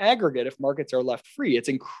 Yet in the aggregate, if markets are left free, it's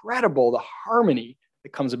incredible the harmony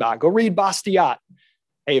that comes about. Go read Bastiat.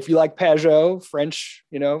 Hey, if you like Pageau, French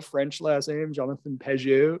last name, Jonathan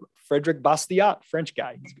Pageau, Frederick Bastiat, French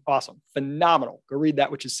guy. He's awesome. Phenomenal. Go read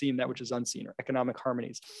That Which Is Seen, That Which Is Unseen, or Economic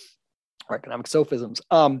Harmonies, or Economic Sophisms.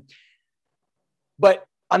 But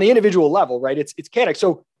on the individual level, right, it's chaotic.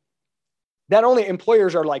 So not only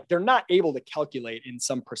employers are like, they're not able to calculate in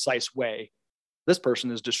some precise way, this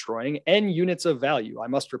person is destroying N units of value. I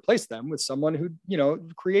must replace them with someone who,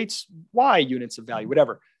 creates Y units of value,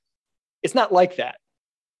 whatever. It's not like that.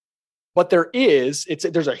 But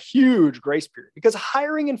there's a huge grace period, because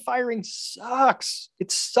hiring and firing sucks.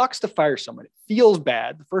 It sucks to fire someone. It feels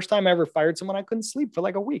bad. The first time I ever fired someone, I couldn't sleep for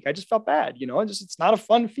like a week. I just felt bad. It's not a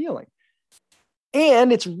fun feeling.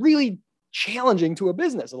 And it's really challenging to a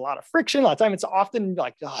business. A lot of friction. A lot of time it's often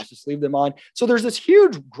like, just leave them on. So there's this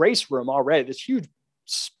huge grace room already, this huge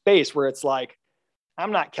space where it's like,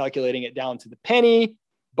 I'm not calculating it down to the penny,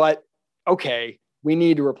 but okay, we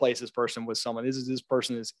need to replace this person with someone. This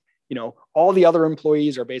person is, all the other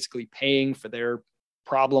employees are basically paying for their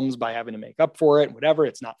problems by having to make up for it, whatever.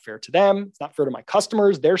 It's not fair to them. It's not fair to my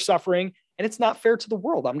customers. They're suffering, and it's not fair to the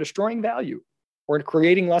world. I'm destroying value or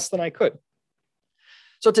creating less than I could.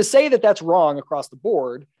 So to say that that's wrong across the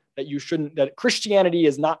board, that Christianity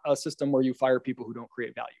is not a system where you fire people who don't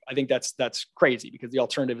create value, I think that's crazy, because the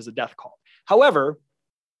alternative is a death call. However,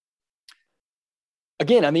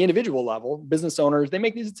 again, on the individual level, business owners, they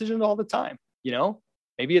make these decisions all the time.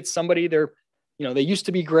 Maybe it's somebody they used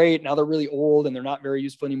to be great. Now they're really old and they're not very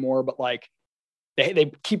useful anymore, but like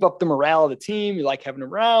they keep up the morale of the team. You like having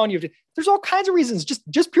them around. There's all kinds of reasons,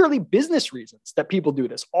 just purely business reasons that people do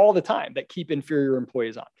this all the time that keep inferior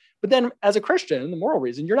employees on. But then as a Christian, the moral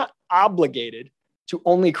reason, you're not obligated to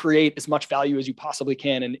only create as much value as you possibly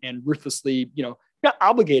can and ruthlessly, you're not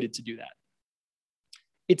obligated to do that.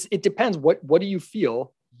 It depends. What do you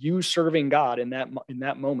feel you serving God in that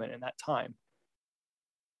moment, in that time?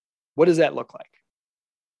 What does that look like?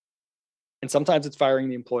 And sometimes it's firing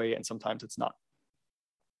the employee and sometimes it's not.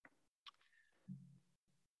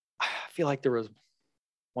 I feel like there was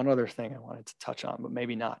one other thing I wanted to touch on, but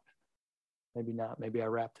maybe not. Maybe I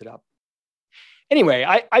wrapped it up. Anyway,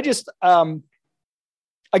 I just,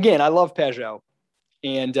 again, I love Pageau.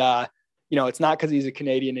 And, it's not because he's a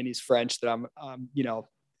Canadian and he's French that I'm,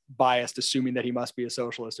 biased, assuming that he must be a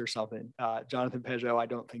socialist or something. Jonathan Pageau, I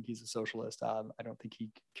don't think he's a socialist. I don't think he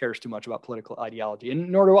cares too much about political ideology,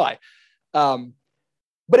 and nor do I.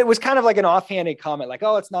 But it was kind of like an offhanded comment, like,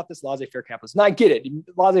 oh, it's not this laissez-faire capitalism. Now, I get it.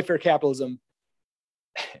 Laissez-faire capitalism,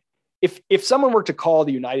 if someone were to call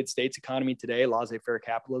the United States economy today laissez-faire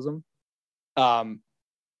capitalism,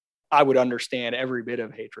 I would understand every bit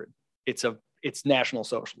of hatred. It's national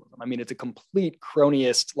socialism. I mean, it's a complete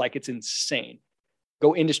cronyist, like it's insane.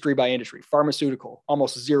 Go industry by industry. Pharmaceutical,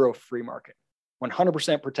 almost zero free market,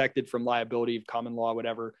 100% protected from liability of common law,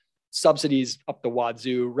 whatever. Subsidies up the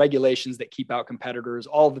wazoo, regulations that keep out competitors.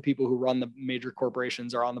 All of the people who run the major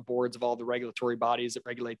corporations are on the boards of all the regulatory bodies that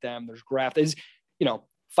regulate them. There's graft. There's,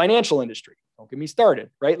 financial industry. Don't get me started,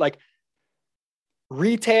 right? Like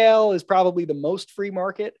retail is probably the most free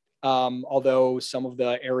market. Although some of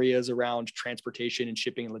the areas around transportation and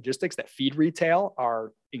shipping and logistics that feed retail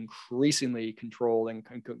are increasingly controlled and,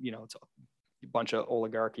 it's a bunch of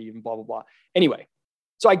oligarchy and blah, blah, blah. Anyway,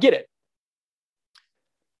 so I get it.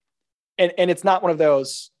 And it's not one of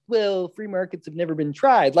those, well, free markets have never been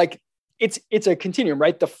tried. Like it's a continuum,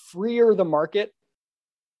 right? The freer the market,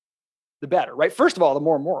 the better, right? First of all, the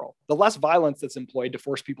more moral, the less violence that's employed to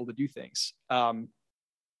force people to do things, the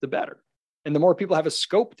better. And the more people have a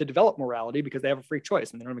scope to develop morality because they have a free choice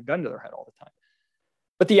and they don't have a gun to their head all the time.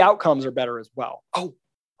 But the outcomes are better as well. Oh,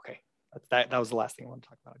 okay. That was the last thing I want to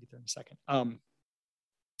talk about. I'll get there in a second.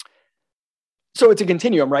 So it's a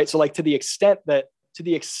continuum, right? So like to the extent that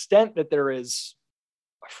there is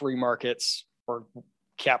free markets or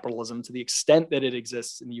capitalism, to the extent that it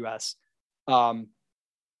exists in the US,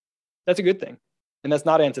 that's a good thing. And that's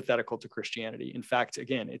not antithetical to Christianity. In fact,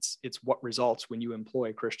 again, it's what results when you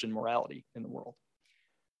employ Christian morality in the world.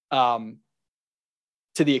 To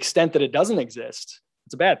the extent that it doesn't exist,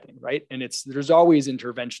 it's a bad thing, right? And there's always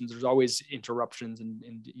interventions, there's always interruptions,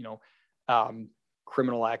 and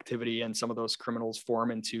criminal activity, and some of those criminals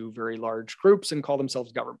form into very large groups and call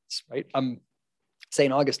themselves governments, right?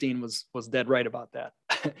 St. Augustine was dead right about that.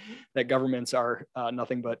 That governments are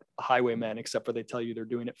nothing but highwaymen, except for they tell you they're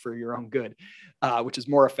doing it for your own good, which is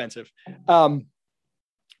more offensive.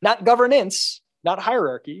 Not governance, not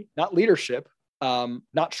hierarchy, not leadership,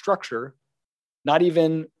 not structure, not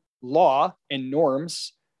even law and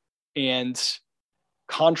norms and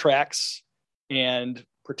contracts and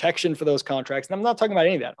protection for those contracts. And I'm not talking about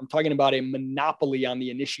any of that. I'm talking about a monopoly on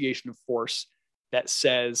the initiation of force that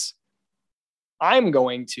says, I'm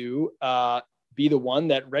going to be the one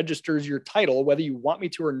that registers your title, whether you want me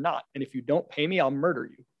to or not. And if you don't pay me, I'll murder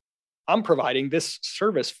you. I'm providing this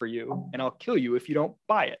service for you and I'll kill you if you don't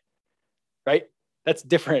buy it. Right? That's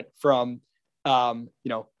different from, again,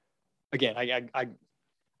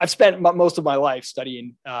 I've spent most of my life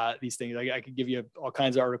studying these things. I could give you all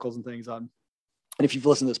kinds of articles and things on, and if you've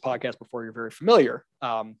listened to this podcast before, you're very familiar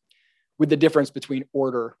with the difference between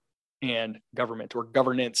order and government, or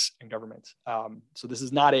governance and government. So this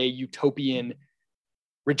is not a utopian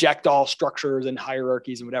reject all structures and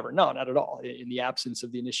hierarchies and whatever. No, not at all. In the absence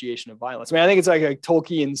of the initiation of violence. I mean, I think it's like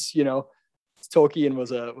Tolkien's, Tolkien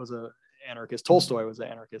was a anarchist. Tolstoy was an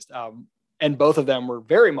anarchist. And both of them were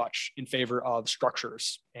very much in favor of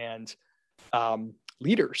structures and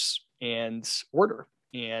leaders and order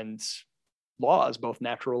and laws, both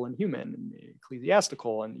natural and human and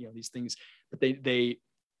ecclesiastical, and these things. But they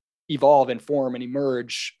evolve and form and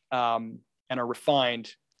emerge and are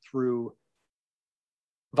refined through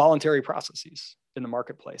voluntary processes in the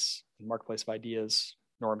marketplace of ideas,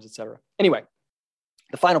 norms, etc. Anyway,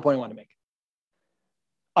 the final point I want to make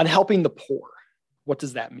on helping the poor. What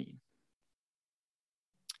does that mean?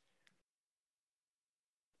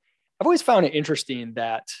 I've always found it interesting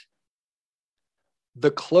that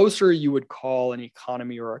the closer you would call an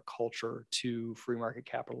economy or a culture to free market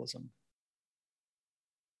capitalism,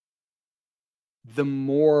 the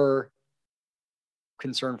more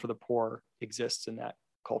concern for the poor exists in that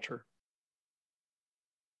culture.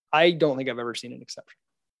 I don't think I've ever seen an exception.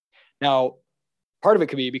 Now, part of it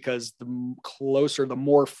could be because the closer, the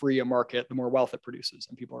more free a market, the more wealth it produces,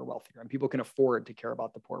 and people are wealthier, and people can afford to care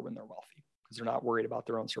about the poor when they're wealthy because they're not worried about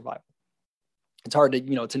their own survival. It's hard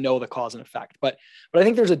to, to know the cause and effect, but I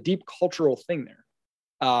think there's a deep cultural thing there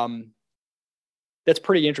that's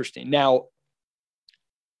pretty interesting. Now,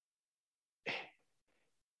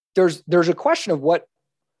 there's a question of what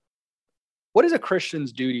is a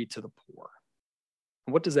Christian's duty to the poor?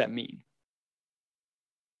 What does that mean?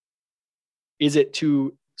 Is it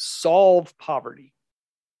to solve poverty?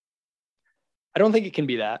 I don't think it can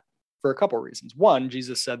be that for a couple of reasons. One,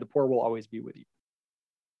 Jesus said the poor will always be with you.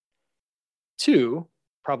 Two,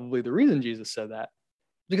 probably the reason Jesus said that,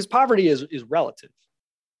 because poverty is relative.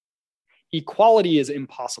 Equality is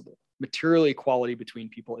impossible. Material equality between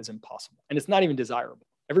people is impossible. And it's not even desirable.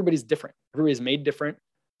 Everybody's different. Everybody's made different.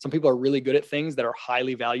 Some people are really good at things that are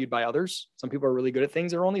highly valued by others. Some people are really good at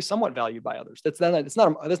things that are only somewhat valued by others. That's not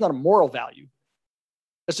a moral value.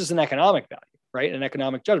 That's just an economic value, right? An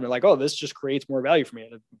economic judgment. Like, oh, this just creates more value for me.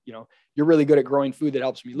 You're really good at growing food that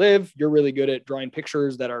helps me live. You're really good at drawing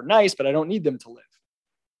pictures that are nice, but I don't need them to live.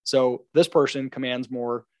 So this person commands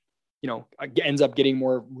more, ends up getting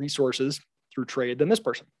more resources through trade than this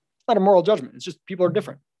person. It's not a moral judgment. It's just people are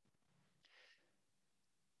different.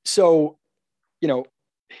 So,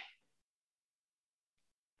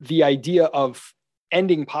 the idea of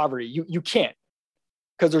ending poverty, you can't,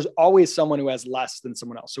 because there's always someone who has less than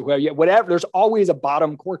someone else. So whatever, there's always a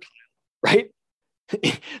bottom quartile, right?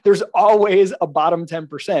 There's always a bottom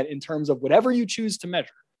 10% in terms of whatever you choose to measure.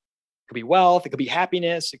 It could be wealth, it could be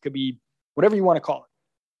happiness, it could be whatever you want to call it.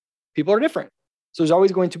 People are different. So there's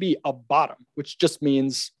always going to be a bottom, which just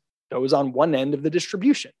means those on one end of the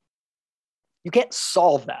distribution. You can't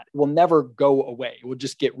solve that. It will never go away. It will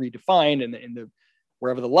just get redefined, and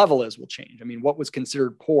wherever the level is will change. I mean, what was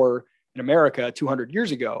considered poor in America 200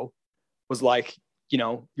 years ago was like,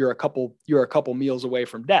 you're a couple meals away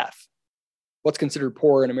from death. What's considered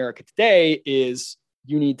poor in America today is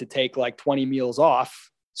you need to take like 20 meals off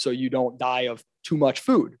so you don't die of too much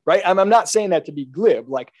food, right? I'm not saying that to be glib.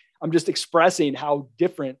 Like, I'm just expressing how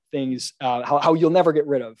different things, how you'll never get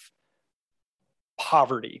rid of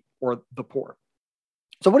poverty or the poor.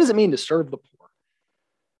 So what does it mean to serve the poor?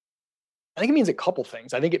 I think it means a couple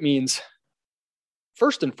things. I think it means,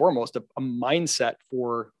 first and foremost, a mindset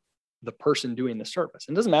for the person doing the service.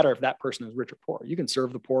 And it doesn't matter if that person is rich or poor. You can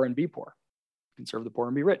serve the poor and be poor. You can serve the poor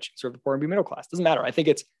and be rich. You can serve the poor and be middle class. It doesn't matter. I think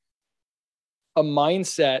it's a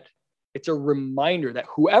mindset. It's a reminder that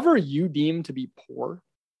whoever you deem to be poor,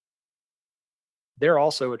 they're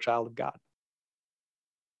also a child of God.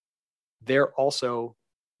 They're also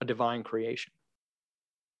a divine creation.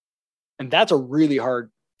 And that's a really hard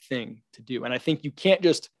thing to do. And I think you can't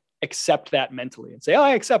just accept that mentally and say, oh,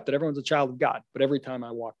 I accept that everyone's a child of God. But every time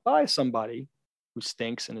I walk by somebody who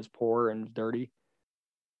stinks and is poor and dirty,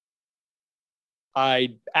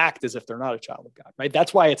 I act as if they're not a child of God, right?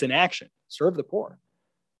 That's why it's an action. Serve the poor,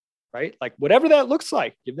 right? Like whatever that looks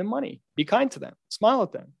like, give them money, be kind to them, smile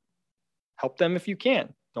at them, help them if you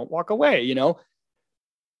can. Don't walk away,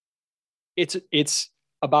 It's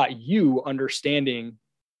about you understanding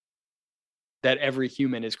that every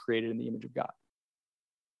human is created in the image of God.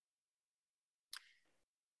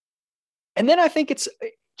 And then I think it's,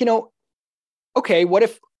 okay, what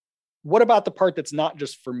about the part that's not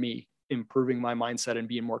just for me, improving my mindset and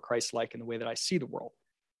being more Christ-like in the way that I see the world?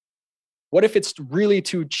 What if it's really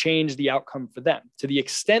to change the outcome for them? To the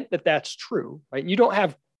extent that that's true, right? And you don't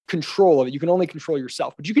have control of it. You can only control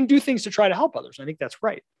yourself, but you can do things to try to help others. I think that's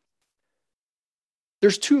right.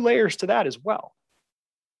 There's two layers to that as well.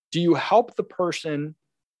 Do you help the person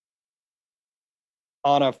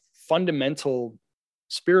on a fundamental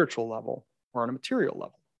spiritual level or on a material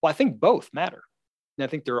level? Well, I think both matter. And I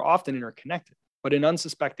think they're often interconnected, but in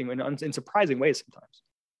unsuspecting and in surprising ways sometimes.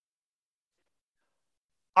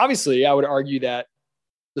 Obviously, I would argue that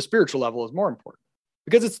the spiritual level is more important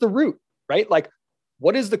because it's the root, right? Like,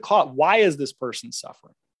 what is the cause? Why is this person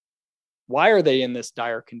suffering? Why are they in this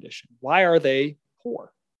dire condition? Why are they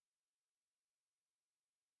poor?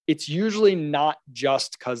 It's usually not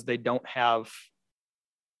just because they don't have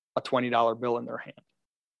a $20 bill in their hand,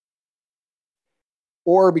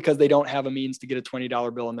 or because they don't have a means to get a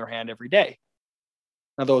 $20 bill in their hand every day.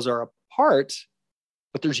 Now, those are a part,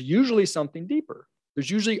 but there's usually something deeper. There's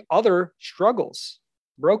usually other struggles,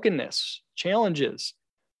 brokenness, challenges,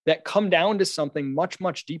 that come down to something much,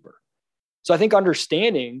 much deeper. So I think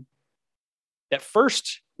understanding that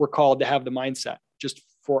first we're called to have the mindset just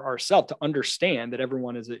for ourselves to understand that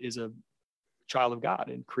everyone is a child of God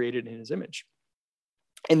and created in his image.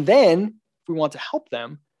 And then if we want to help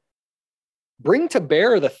them, bring to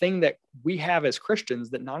bear the thing that we have as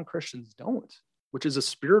Christians that non-Christians don't, which is a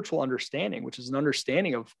spiritual understanding, which is an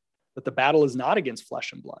understanding of that the battle is not against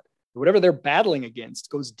flesh and blood. Whatever they're battling against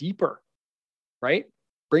goes deeper, right?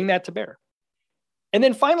 Bring that to bear. And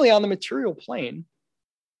then finally, on the material plane,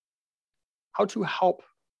 how to help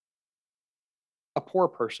a poor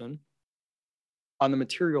person on the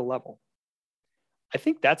material level. I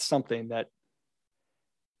think that's something that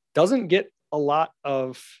doesn't get a lot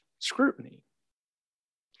of scrutiny.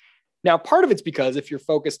 Now, part of it's because if you're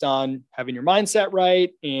focused on having your mindset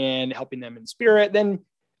right and helping them in spirit, then,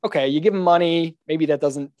 okay, you give them money. Maybe that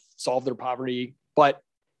doesn't solve their poverty, but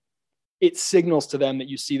it signals to them that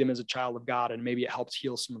you see them as a child of God, and maybe it helps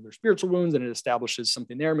heal some of their spiritual wounds and it establishes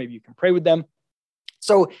something there. Maybe you can pray with them.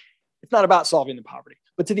 So it's not about solving the poverty,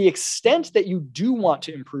 but to the extent that you do want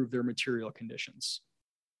to improve their material conditions,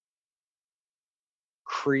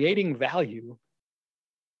 creating value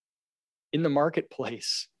in the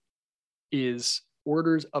marketplace is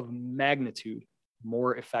orders of magnitude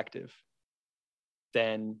more effective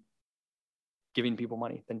than giving people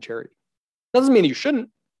money, than charity. Doesn't mean you shouldn't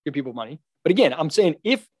give people money. But again, I'm saying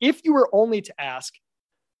if you were only to ask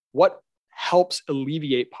what helps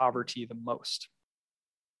alleviate poverty the most,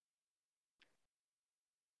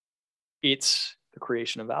 it's the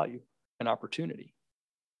creation of value and opportunity.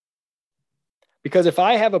 Because if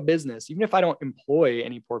I have a business, even if I don't employ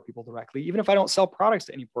any poor people directly, even if I don't sell products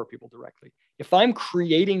to any poor people directly, if I'm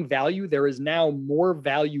creating value, there is now more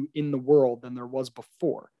value in the world than there was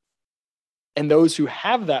before. And those who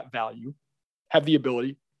have that value have the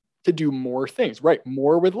ability to do more things, right?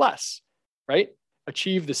 More with less, right?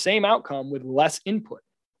 Achieve the same outcome with less input,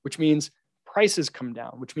 which means prices come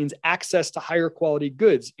down, which means access to higher quality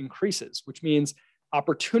goods increases, which means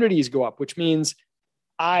opportunities go up, which means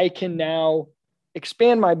I can now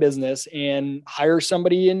expand my business and hire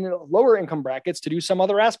somebody in lower income brackets to do some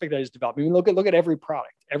other aspect that I just developed. I mean, look at every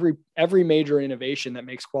product, every major innovation that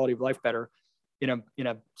makes quality of life better in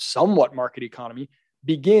a somewhat market economy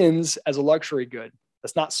begins as a luxury good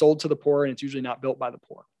that's not sold to the poor, and it's usually not built by the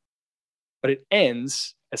poor. But it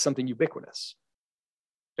ends as something ubiquitous.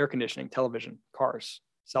 Air conditioning, television, cars,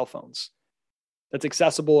 cell phones. That's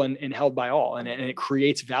accessible and held by all. And it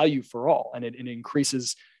creates value for all. And it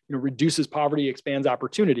increases, reduces poverty, expands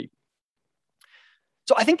opportunity.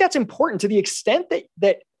 So I think that's important to the extent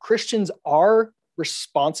that Christians are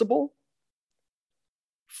responsible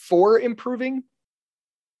for improving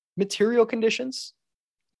material conditions,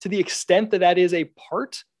 to the extent that that is a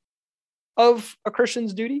part of a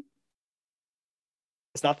Christian's duty.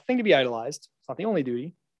 It's not the thing to be idolized. It's not the only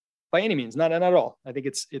duty by any means, not at all. I think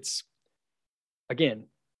it's again,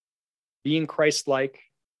 being Christ-like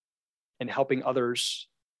and helping others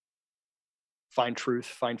find truth,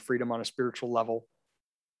 find freedom on a spiritual level.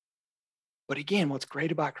 But again, what's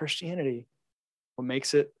great about Christianity, what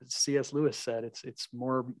makes it, as C.S. Lewis said, it's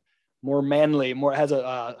more manly, has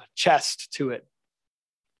a chest to it,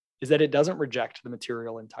 is that it doesn't reject the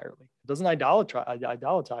material entirely. It doesn't idolatrize.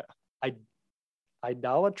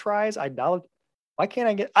 Why can't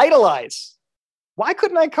I get idolize? Why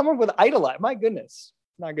couldn't I come up with idolize? My goodness,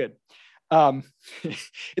 not good.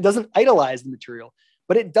 It doesn't idolize the material,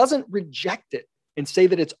 but it doesn't reject it and say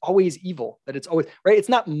that it's always evil, that it's always right. It's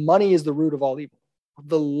not money is the root of all evil.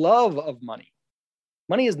 The love of money.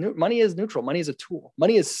 Money is neutral. Money is a tool.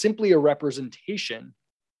 Money is simply a representation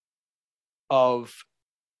of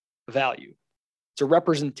value. It's a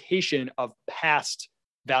representation of past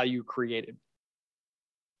value created.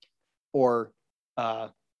 Or,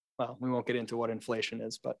 well, we won't get into what inflation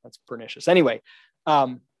is, but that's pernicious. Anyway,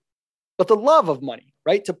 but the love of money,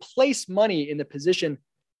 right? To place money in the position,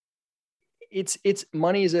 it's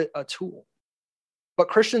money is a tool. But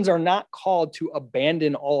Christians are not called to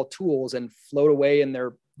abandon all tools and float away in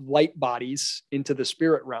their light bodies into the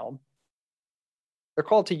spirit realm. They're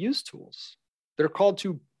called to use tools. They're called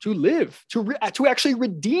to live, to actually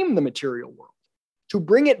redeem the material world, to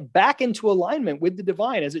bring it back into alignment with the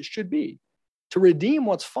divine as it should be, to redeem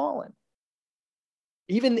what's fallen.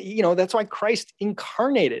 Even, that's why Christ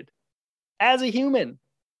incarnated as a human.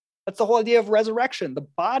 That's the whole idea of resurrection. The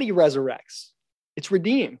body resurrects. It's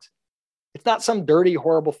redeemed. It's not some dirty,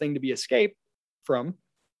 horrible thing to be escaped from.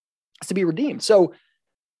 It's to be redeemed. So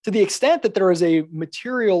to the extent that there is a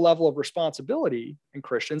material level of responsibility in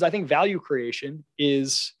Christians, I think value creation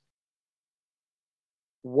is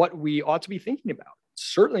what we ought to be thinking about.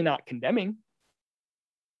 certainly not condemning.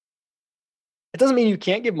 It doesn't mean you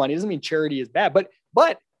can't give money. It doesn't mean charity is bad,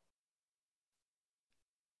 but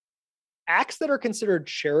acts that are considered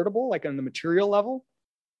charitable, like on the material level,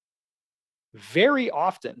 very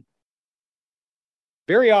often,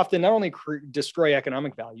 not only destroy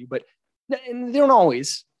economic value, but and they don't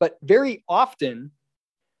always, but very often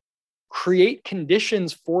create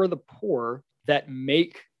conditions for the poor that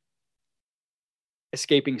make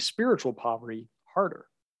escaping spiritual poverty harder.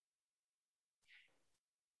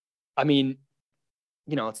 I mean,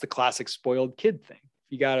 it's the classic spoiled kid thing.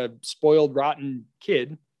 You got a spoiled, rotten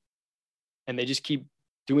kid and they just keep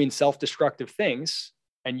doing self-destructive things,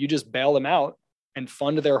 and you just bail them out and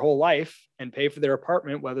fund their whole life and pay for their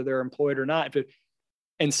apartment, whether they're employed or not,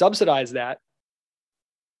 and subsidize that,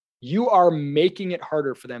 you are making it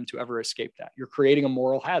harder for them to ever escape that. You're creating a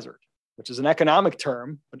moral hazard, which is an economic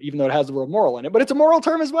term, but even though it has the word moral in it, but it's a moral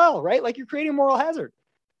term as well, right? Like, you're creating a moral hazard.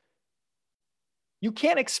 You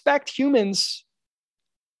can't expect humans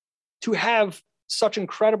to have such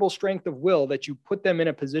incredible strength of will that you put them in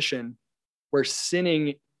a position where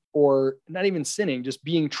sinning, or not even sinning, just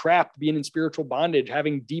being trapped, being in spiritual bondage,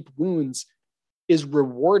 having deep wounds, is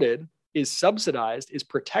rewarded, is subsidized, is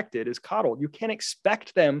protected, is coddled. You can't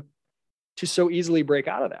expect them to so easily break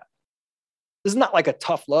out of that. This is not like a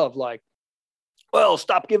tough love, like, well,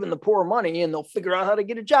 stop giving the poor money and they'll figure out how to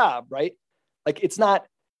get a job, right? Like, it's not,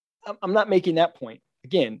 I'm not making that point.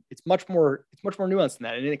 Again, it's much more nuanced than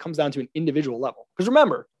that. And it comes down to an individual level. Because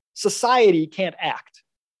remember, society can't act.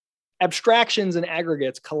 Abstractions and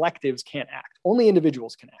aggregates, collectives can't act. Only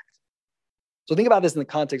individuals can act. So think about this in the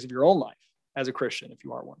context of your own life as a Christian, if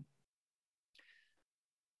you are one.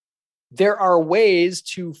 There are ways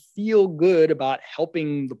to feel good about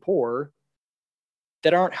helping the poor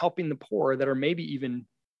that aren't helping the poor, that are maybe even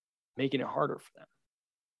making it harder for them.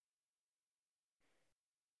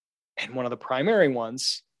 And one of the primary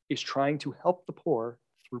ones is trying to help the poor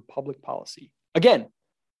through public policy. Again,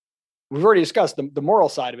 we've already discussed the moral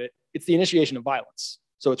side of it. It's the initiation of violence.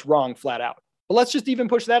 So it's wrong flat out. But let's just even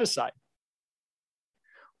push that aside.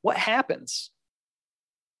 What happens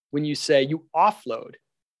when you say you offload,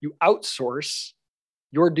 you outsource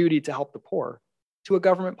your duty to help the poor to a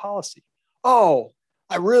government policy? Oh,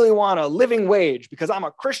 I really want a living wage because I'm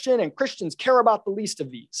a Christian and Christians care about the least of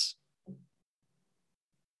these.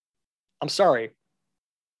 I'm sorry.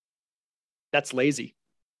 That's lazy.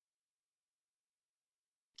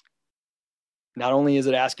 Not only is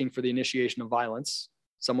it asking for the initiation of violence,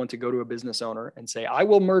 someone to go to a business owner and say, I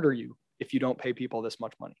will murder you if you don't pay people this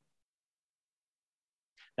much money.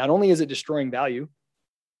 Not only is it destroying value,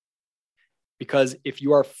 because if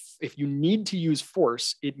you need to use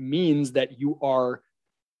force, it means that you are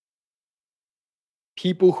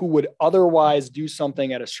people who would otherwise do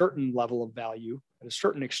something at a certain level of value, at a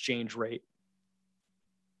certain exchange rate,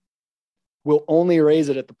 will only raise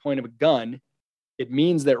it at the point of a gun. It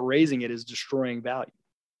means that raising it is destroying value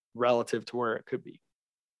relative to where it could be.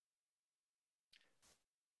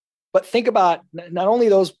 But think about not only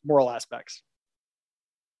those moral aspects.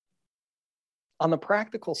 On the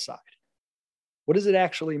practical side, what does it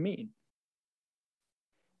actually mean?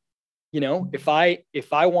 If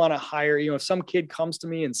I want to hire, if some kid comes to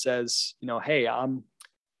me and says, hey,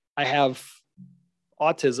 I have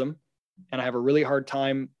autism and I have a really hard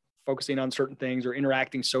time focusing on certain things or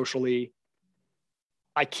interacting socially.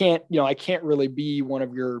 I can't really be one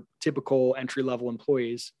of your typical entry-level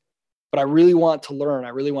employees, but I really want to learn. I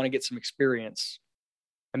really want to get some experience.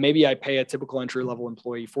 And maybe I pay a typical entry-level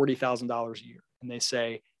employee $40,000 a year. And they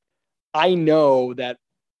say, I know that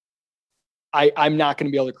I'm not going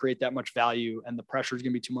to be able to create that much value, and the pressure is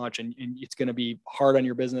going to be too much, and it's going to be hard on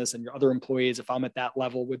your business and your other employees if I'm at that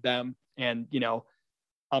level with them, and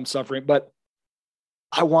I'm suffering. But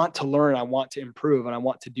I want to learn, I want to improve, and I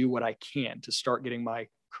want to do what I can to start getting my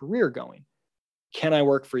career going. Can I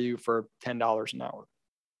work for you for $10 an hour?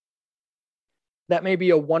 That may be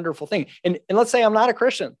a wonderful thing. And let's say I'm not a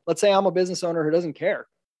Christian. Let's say I'm a business owner who doesn't care.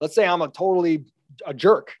 Let's say I'm a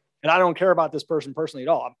jerk and I don't care about this person personally at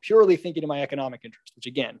all. I'm purely thinking of my economic interest, which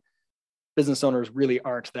again, business owners really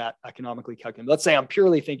aren't that economically calculated. Let's say I'm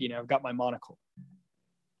purely thinking I've got my monocle.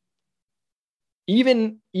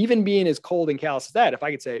 Even being as cold and callous as that, if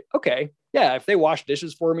I could say, okay, yeah, if they wash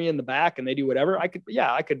dishes for me in the back and they do whatever, I could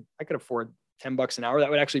afford $10 an hour. That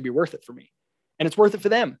would actually be worth it for me. And it's worth it for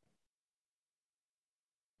them.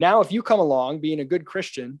 Now, if you come along being a good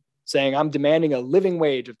Christian saying, I'm demanding a living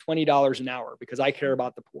wage of $20 an hour because I care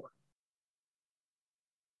about the poor,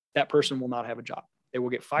 that person will not have a job. They will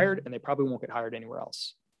get fired and they probably won't get hired anywhere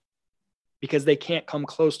else because they can't come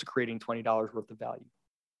close to creating $20 worth of value.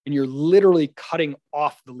 And you're literally cutting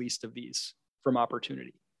off the least of these from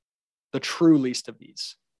opportunity, the true least of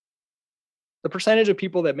these. The percentage of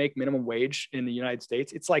people that make minimum wage in the United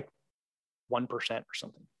States, it's like 1% or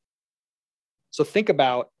something. So think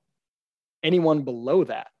about anyone below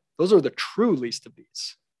that. Those are the true least of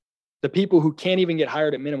these. The people who can't even get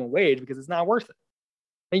hired at minimum wage because it's not worth it.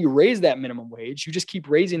 And you raise that minimum wage, you just keep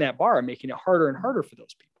raising that bar and making it harder and harder for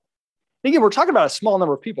those people. And again, we're talking about a small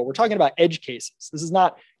number of people. We're talking about edge cases. This is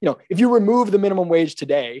not, if you remove the minimum wage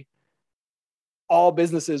today, all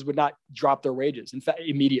businesses would not drop their wages, in fact,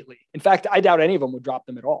 immediately. In fact, I doubt any of them would drop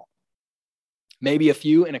them at all. Maybe a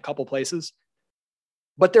few in a couple places.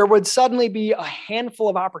 But there would suddenly be a handful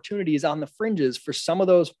of opportunities on the fringes for some of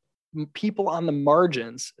those people on the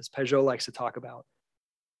margins, as Pageau likes to talk about,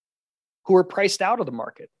 who are priced out of the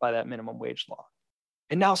market by that minimum wage law.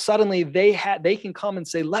 And now suddenly they can come and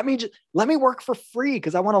say, let me work for free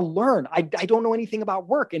because I want to learn. I don't know anything about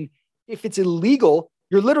work. And if it's illegal,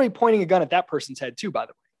 you're literally pointing a gun at that person's head too, by the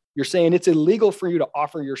way. You're saying it's illegal for you to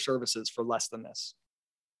offer your services for less than this.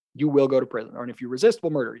 You will go to prison. Or if you resist,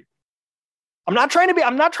 we'll murder you. I'm not trying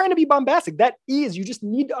to be bombastic. You just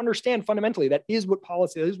need to understand fundamentally that is what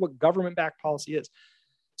policy is, what government-backed policy is.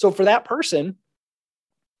 So for that person,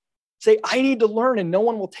 say, I need to learn and no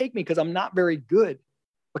one will take me because I'm not very good.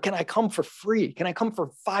 But can I come for free? Can I come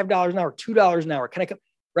for $5 an hour, $2 an hour? Can I come,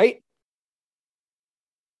 right?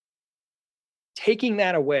 Taking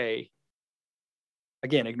that away,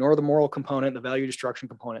 again, ignore the moral component, the value destruction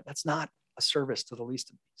component. That's not a service to the least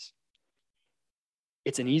of these.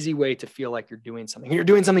 It's an easy way to feel like you're doing something. You're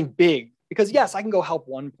doing something big because yes, I can go help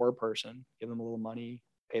one poor person, give them a little money,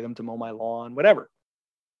 pay them to mow my lawn, whatever.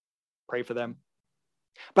 Pray for them.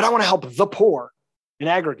 But I want to help the poor in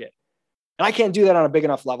aggregate. And I can't do that on a big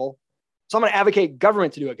enough level. So I'm going to advocate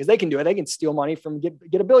government to do it because they can do it. They can steal money from get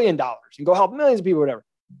 $1 billion and go help millions of people, whatever.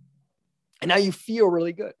 And now you feel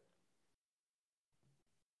really good.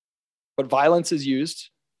 But violence is used,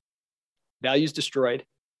 values destroyed,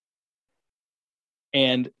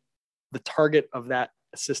 and the target of that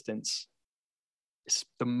assistance is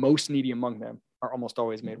the most needy among them are almost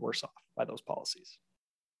always made worse off by those policies.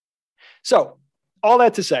 So all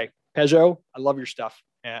that to say, Pageau, I love your stuff.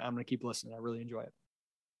 And I'm going to keep listening. I really enjoy it.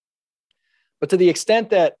 But to the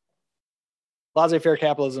extent that laissez-faire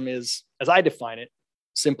capitalism is, as I define it,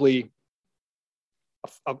 simply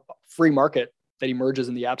a free market that emerges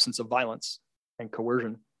in the absence of violence and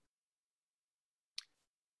coercion,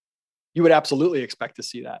 you would absolutely expect to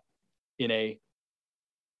see that in a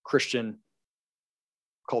Christian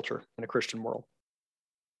culture, in a Christian world.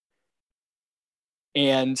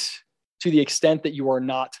 And to the extent that you are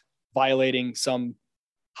not violating some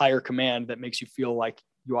higher command that makes you feel like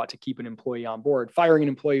you ought to keep an employee on board, firing an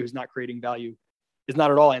employee who's not creating value is not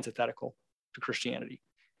at all antithetical to Christianity.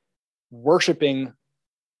 Worshiping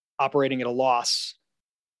operating at a loss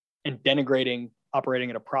and denigrating operating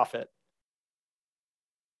at a profit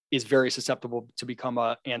is very susceptible to become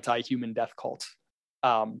an anti-human death cult.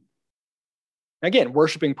 Again,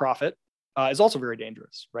 worshiping profit is also very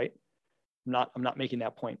dangerous, right? I'm not making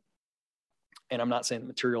that point. And I'm not saying that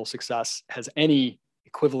material success has any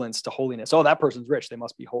equivalence to holiness. Oh, that person's rich, they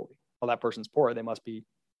must be holy. Oh, that person's poor, they must be,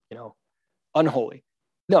 unholy.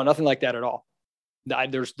 No, nothing like that at all.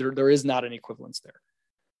 There is not an equivalence there.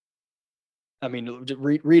 I mean,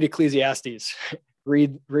 read Ecclesiastes,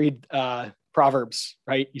 read Proverbs,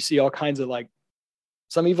 right? You see all kinds of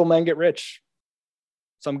some evil men get rich,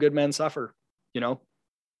 some good men suffer,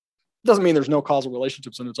 Doesn't mean there's no causal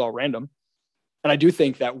relationships and it's all random. And I do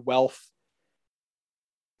think that wealth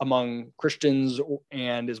among Christians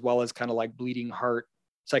and as well as kind of bleeding heart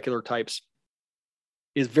secular types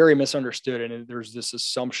is very misunderstood. And there's this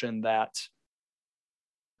assumption that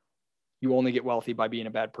you only get wealthy by being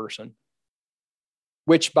a bad person,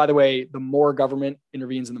 which, by the way, the more government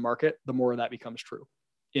intervenes in the market, the more that becomes true.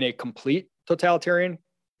 In a complete totalitarian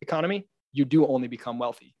economy, you do only become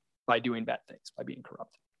wealthy by doing bad things, by being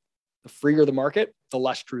corrupt. The freer the market, the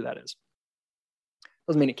less true that is.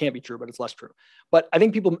 Doesn't mean it can't be true, but it's less true. But I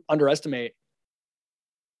think people underestimate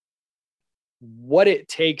what it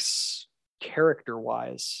takes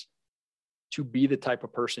character-wise to be the type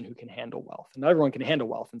of person who can handle wealth. And not everyone can handle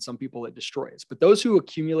wealth, and some people it destroys. But those who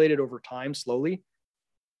accumulate it over time slowly,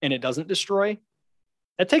 and it doesn't destroy,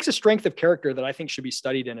 that takes a strength of character that I think should be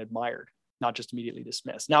studied and admired, not just immediately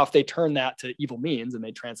dismissed. Now, if they turn that to evil means and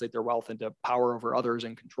they translate their wealth into power over others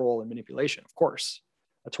and control and manipulation, of course,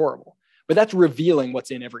 that's horrible. But that's revealing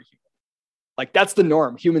what's in every human. That's the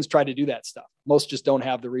norm. Humans try to do that stuff. Most just don't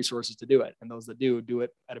have the resources to do it. And those that do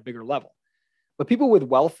it at a bigger level. But people with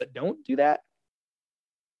wealth that don't do that,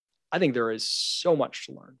 I think there is so much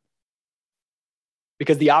to learn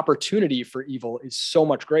because the opportunity for evil is so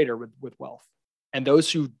much greater with wealth. And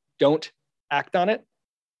those who don't act on it,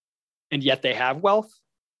 and yet they have wealth,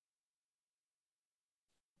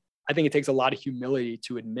 I think it takes a lot of humility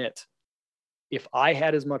to admit, if I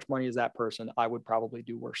had as much money as that person, I would probably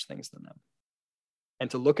do worse things than them. And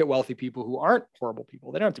to look at wealthy people who aren't horrible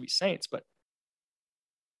people, they don't have to be saints, but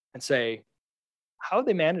and say, how did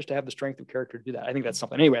they manage to have the strength of character to do that? I think that's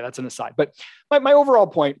something. Anyway, that's an aside. But my overall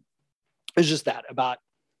point is just that about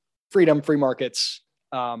freedom, free markets,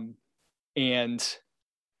 and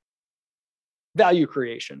value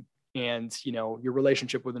creation, and your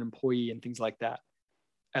relationship with an employee and things like that.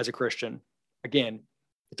 As a Christian, again,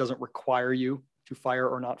 it doesn't require you to fire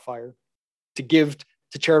or not fire, to give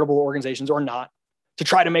to charitable organizations or not, to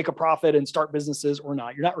try to make a profit and start businesses or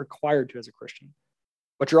not. You're not required to as a Christian,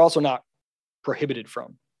 but you're also not prohibited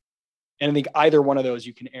from. And I think either one of those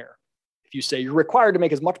you can err. If you say you're required to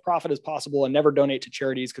make as much profit as possible and never donate to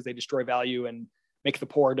charities because they destroy value and make the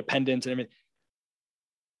poor dependent and everything,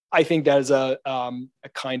 I think that is a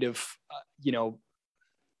kind of,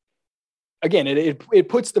 again, it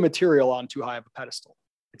puts the material on too high of a pedestal.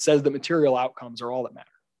 It says that material outcomes are all that matter.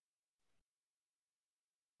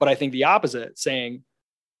 But I think the opposite, saying,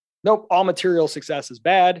 nope, all material success is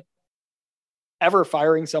bad. Ever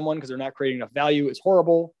firing someone because they're not creating enough value is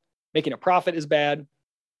horrible. Making a profit is bad.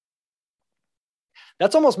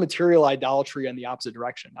 That's almost material idolatry in the opposite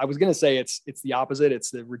direction. I was going to say it's the opposite. It's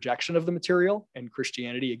the rejection of the material, and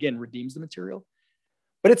Christianity, again, redeems the material.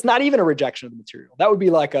 But it's not even a rejection of the material. That would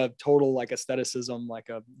be like a total asceticism, like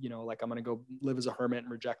I'm going to go live as a hermit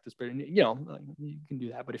and reject this. But you can do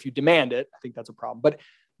that. But if you demand it, I think that's a problem.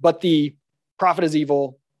 But the profit is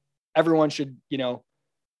evil. Everyone should,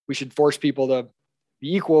 we should force people to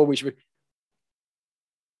be equal.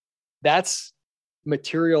 That's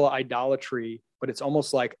material idolatry, but it's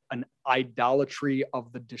almost like an idolatry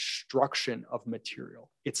of the destruction of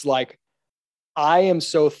material. It's like, I am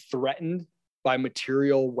so threatened by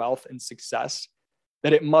material wealth and success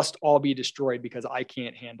that it must all be destroyed because I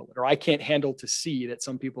can't handle it, or I can't handle to see that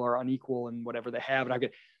some people are unequal in whatever they have.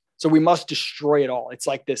 So we must destroy it all. It's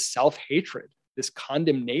like this self-hatred, this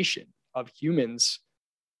condemnation of humans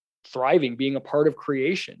thriving, being a part of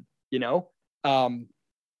creation,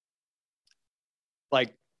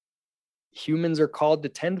 like humans are called to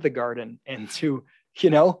tend the garden and to,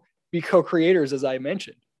 be co-creators, as I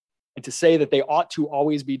mentioned. And to say that they ought to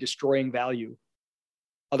always be destroying value,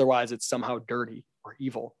 otherwise it's somehow dirty or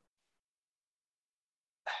evil.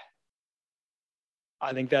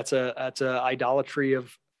 I think that's an idolatry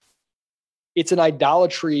it's an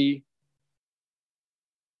idolatry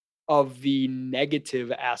of the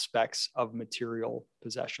negative aspects of material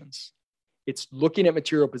possessions. It's looking at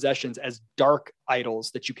material possessions as dark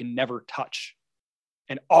idols that you can never touch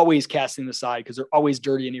and always casting them aside because they're always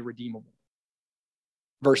dirty and irredeemable.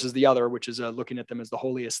 Versus the other, which is looking at them as the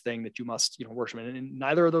holiest thing that you must, worship. And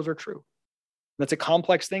neither of those are true. That's a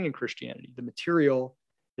complex thing in Christianity. The material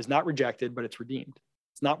is not rejected, but it's redeemed.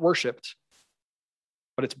 It's not worshipped,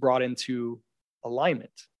 but it's brought into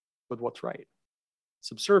alignment with what's right.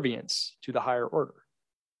 Subservience to the higher order,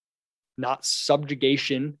 not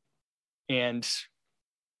subjugation and,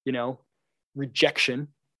 rejection,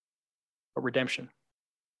 but redemption.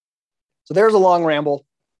 So there's a long ramble.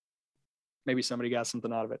 Maybe somebody got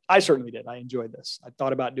something out of it. I certainly did. I enjoyed this. I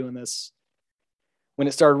thought about doing this when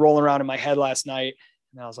it started rolling around in my head last night.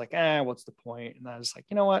 And I was like, what's the point? And I was like,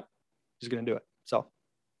 you know what? I'm just going to do it. So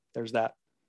there's that.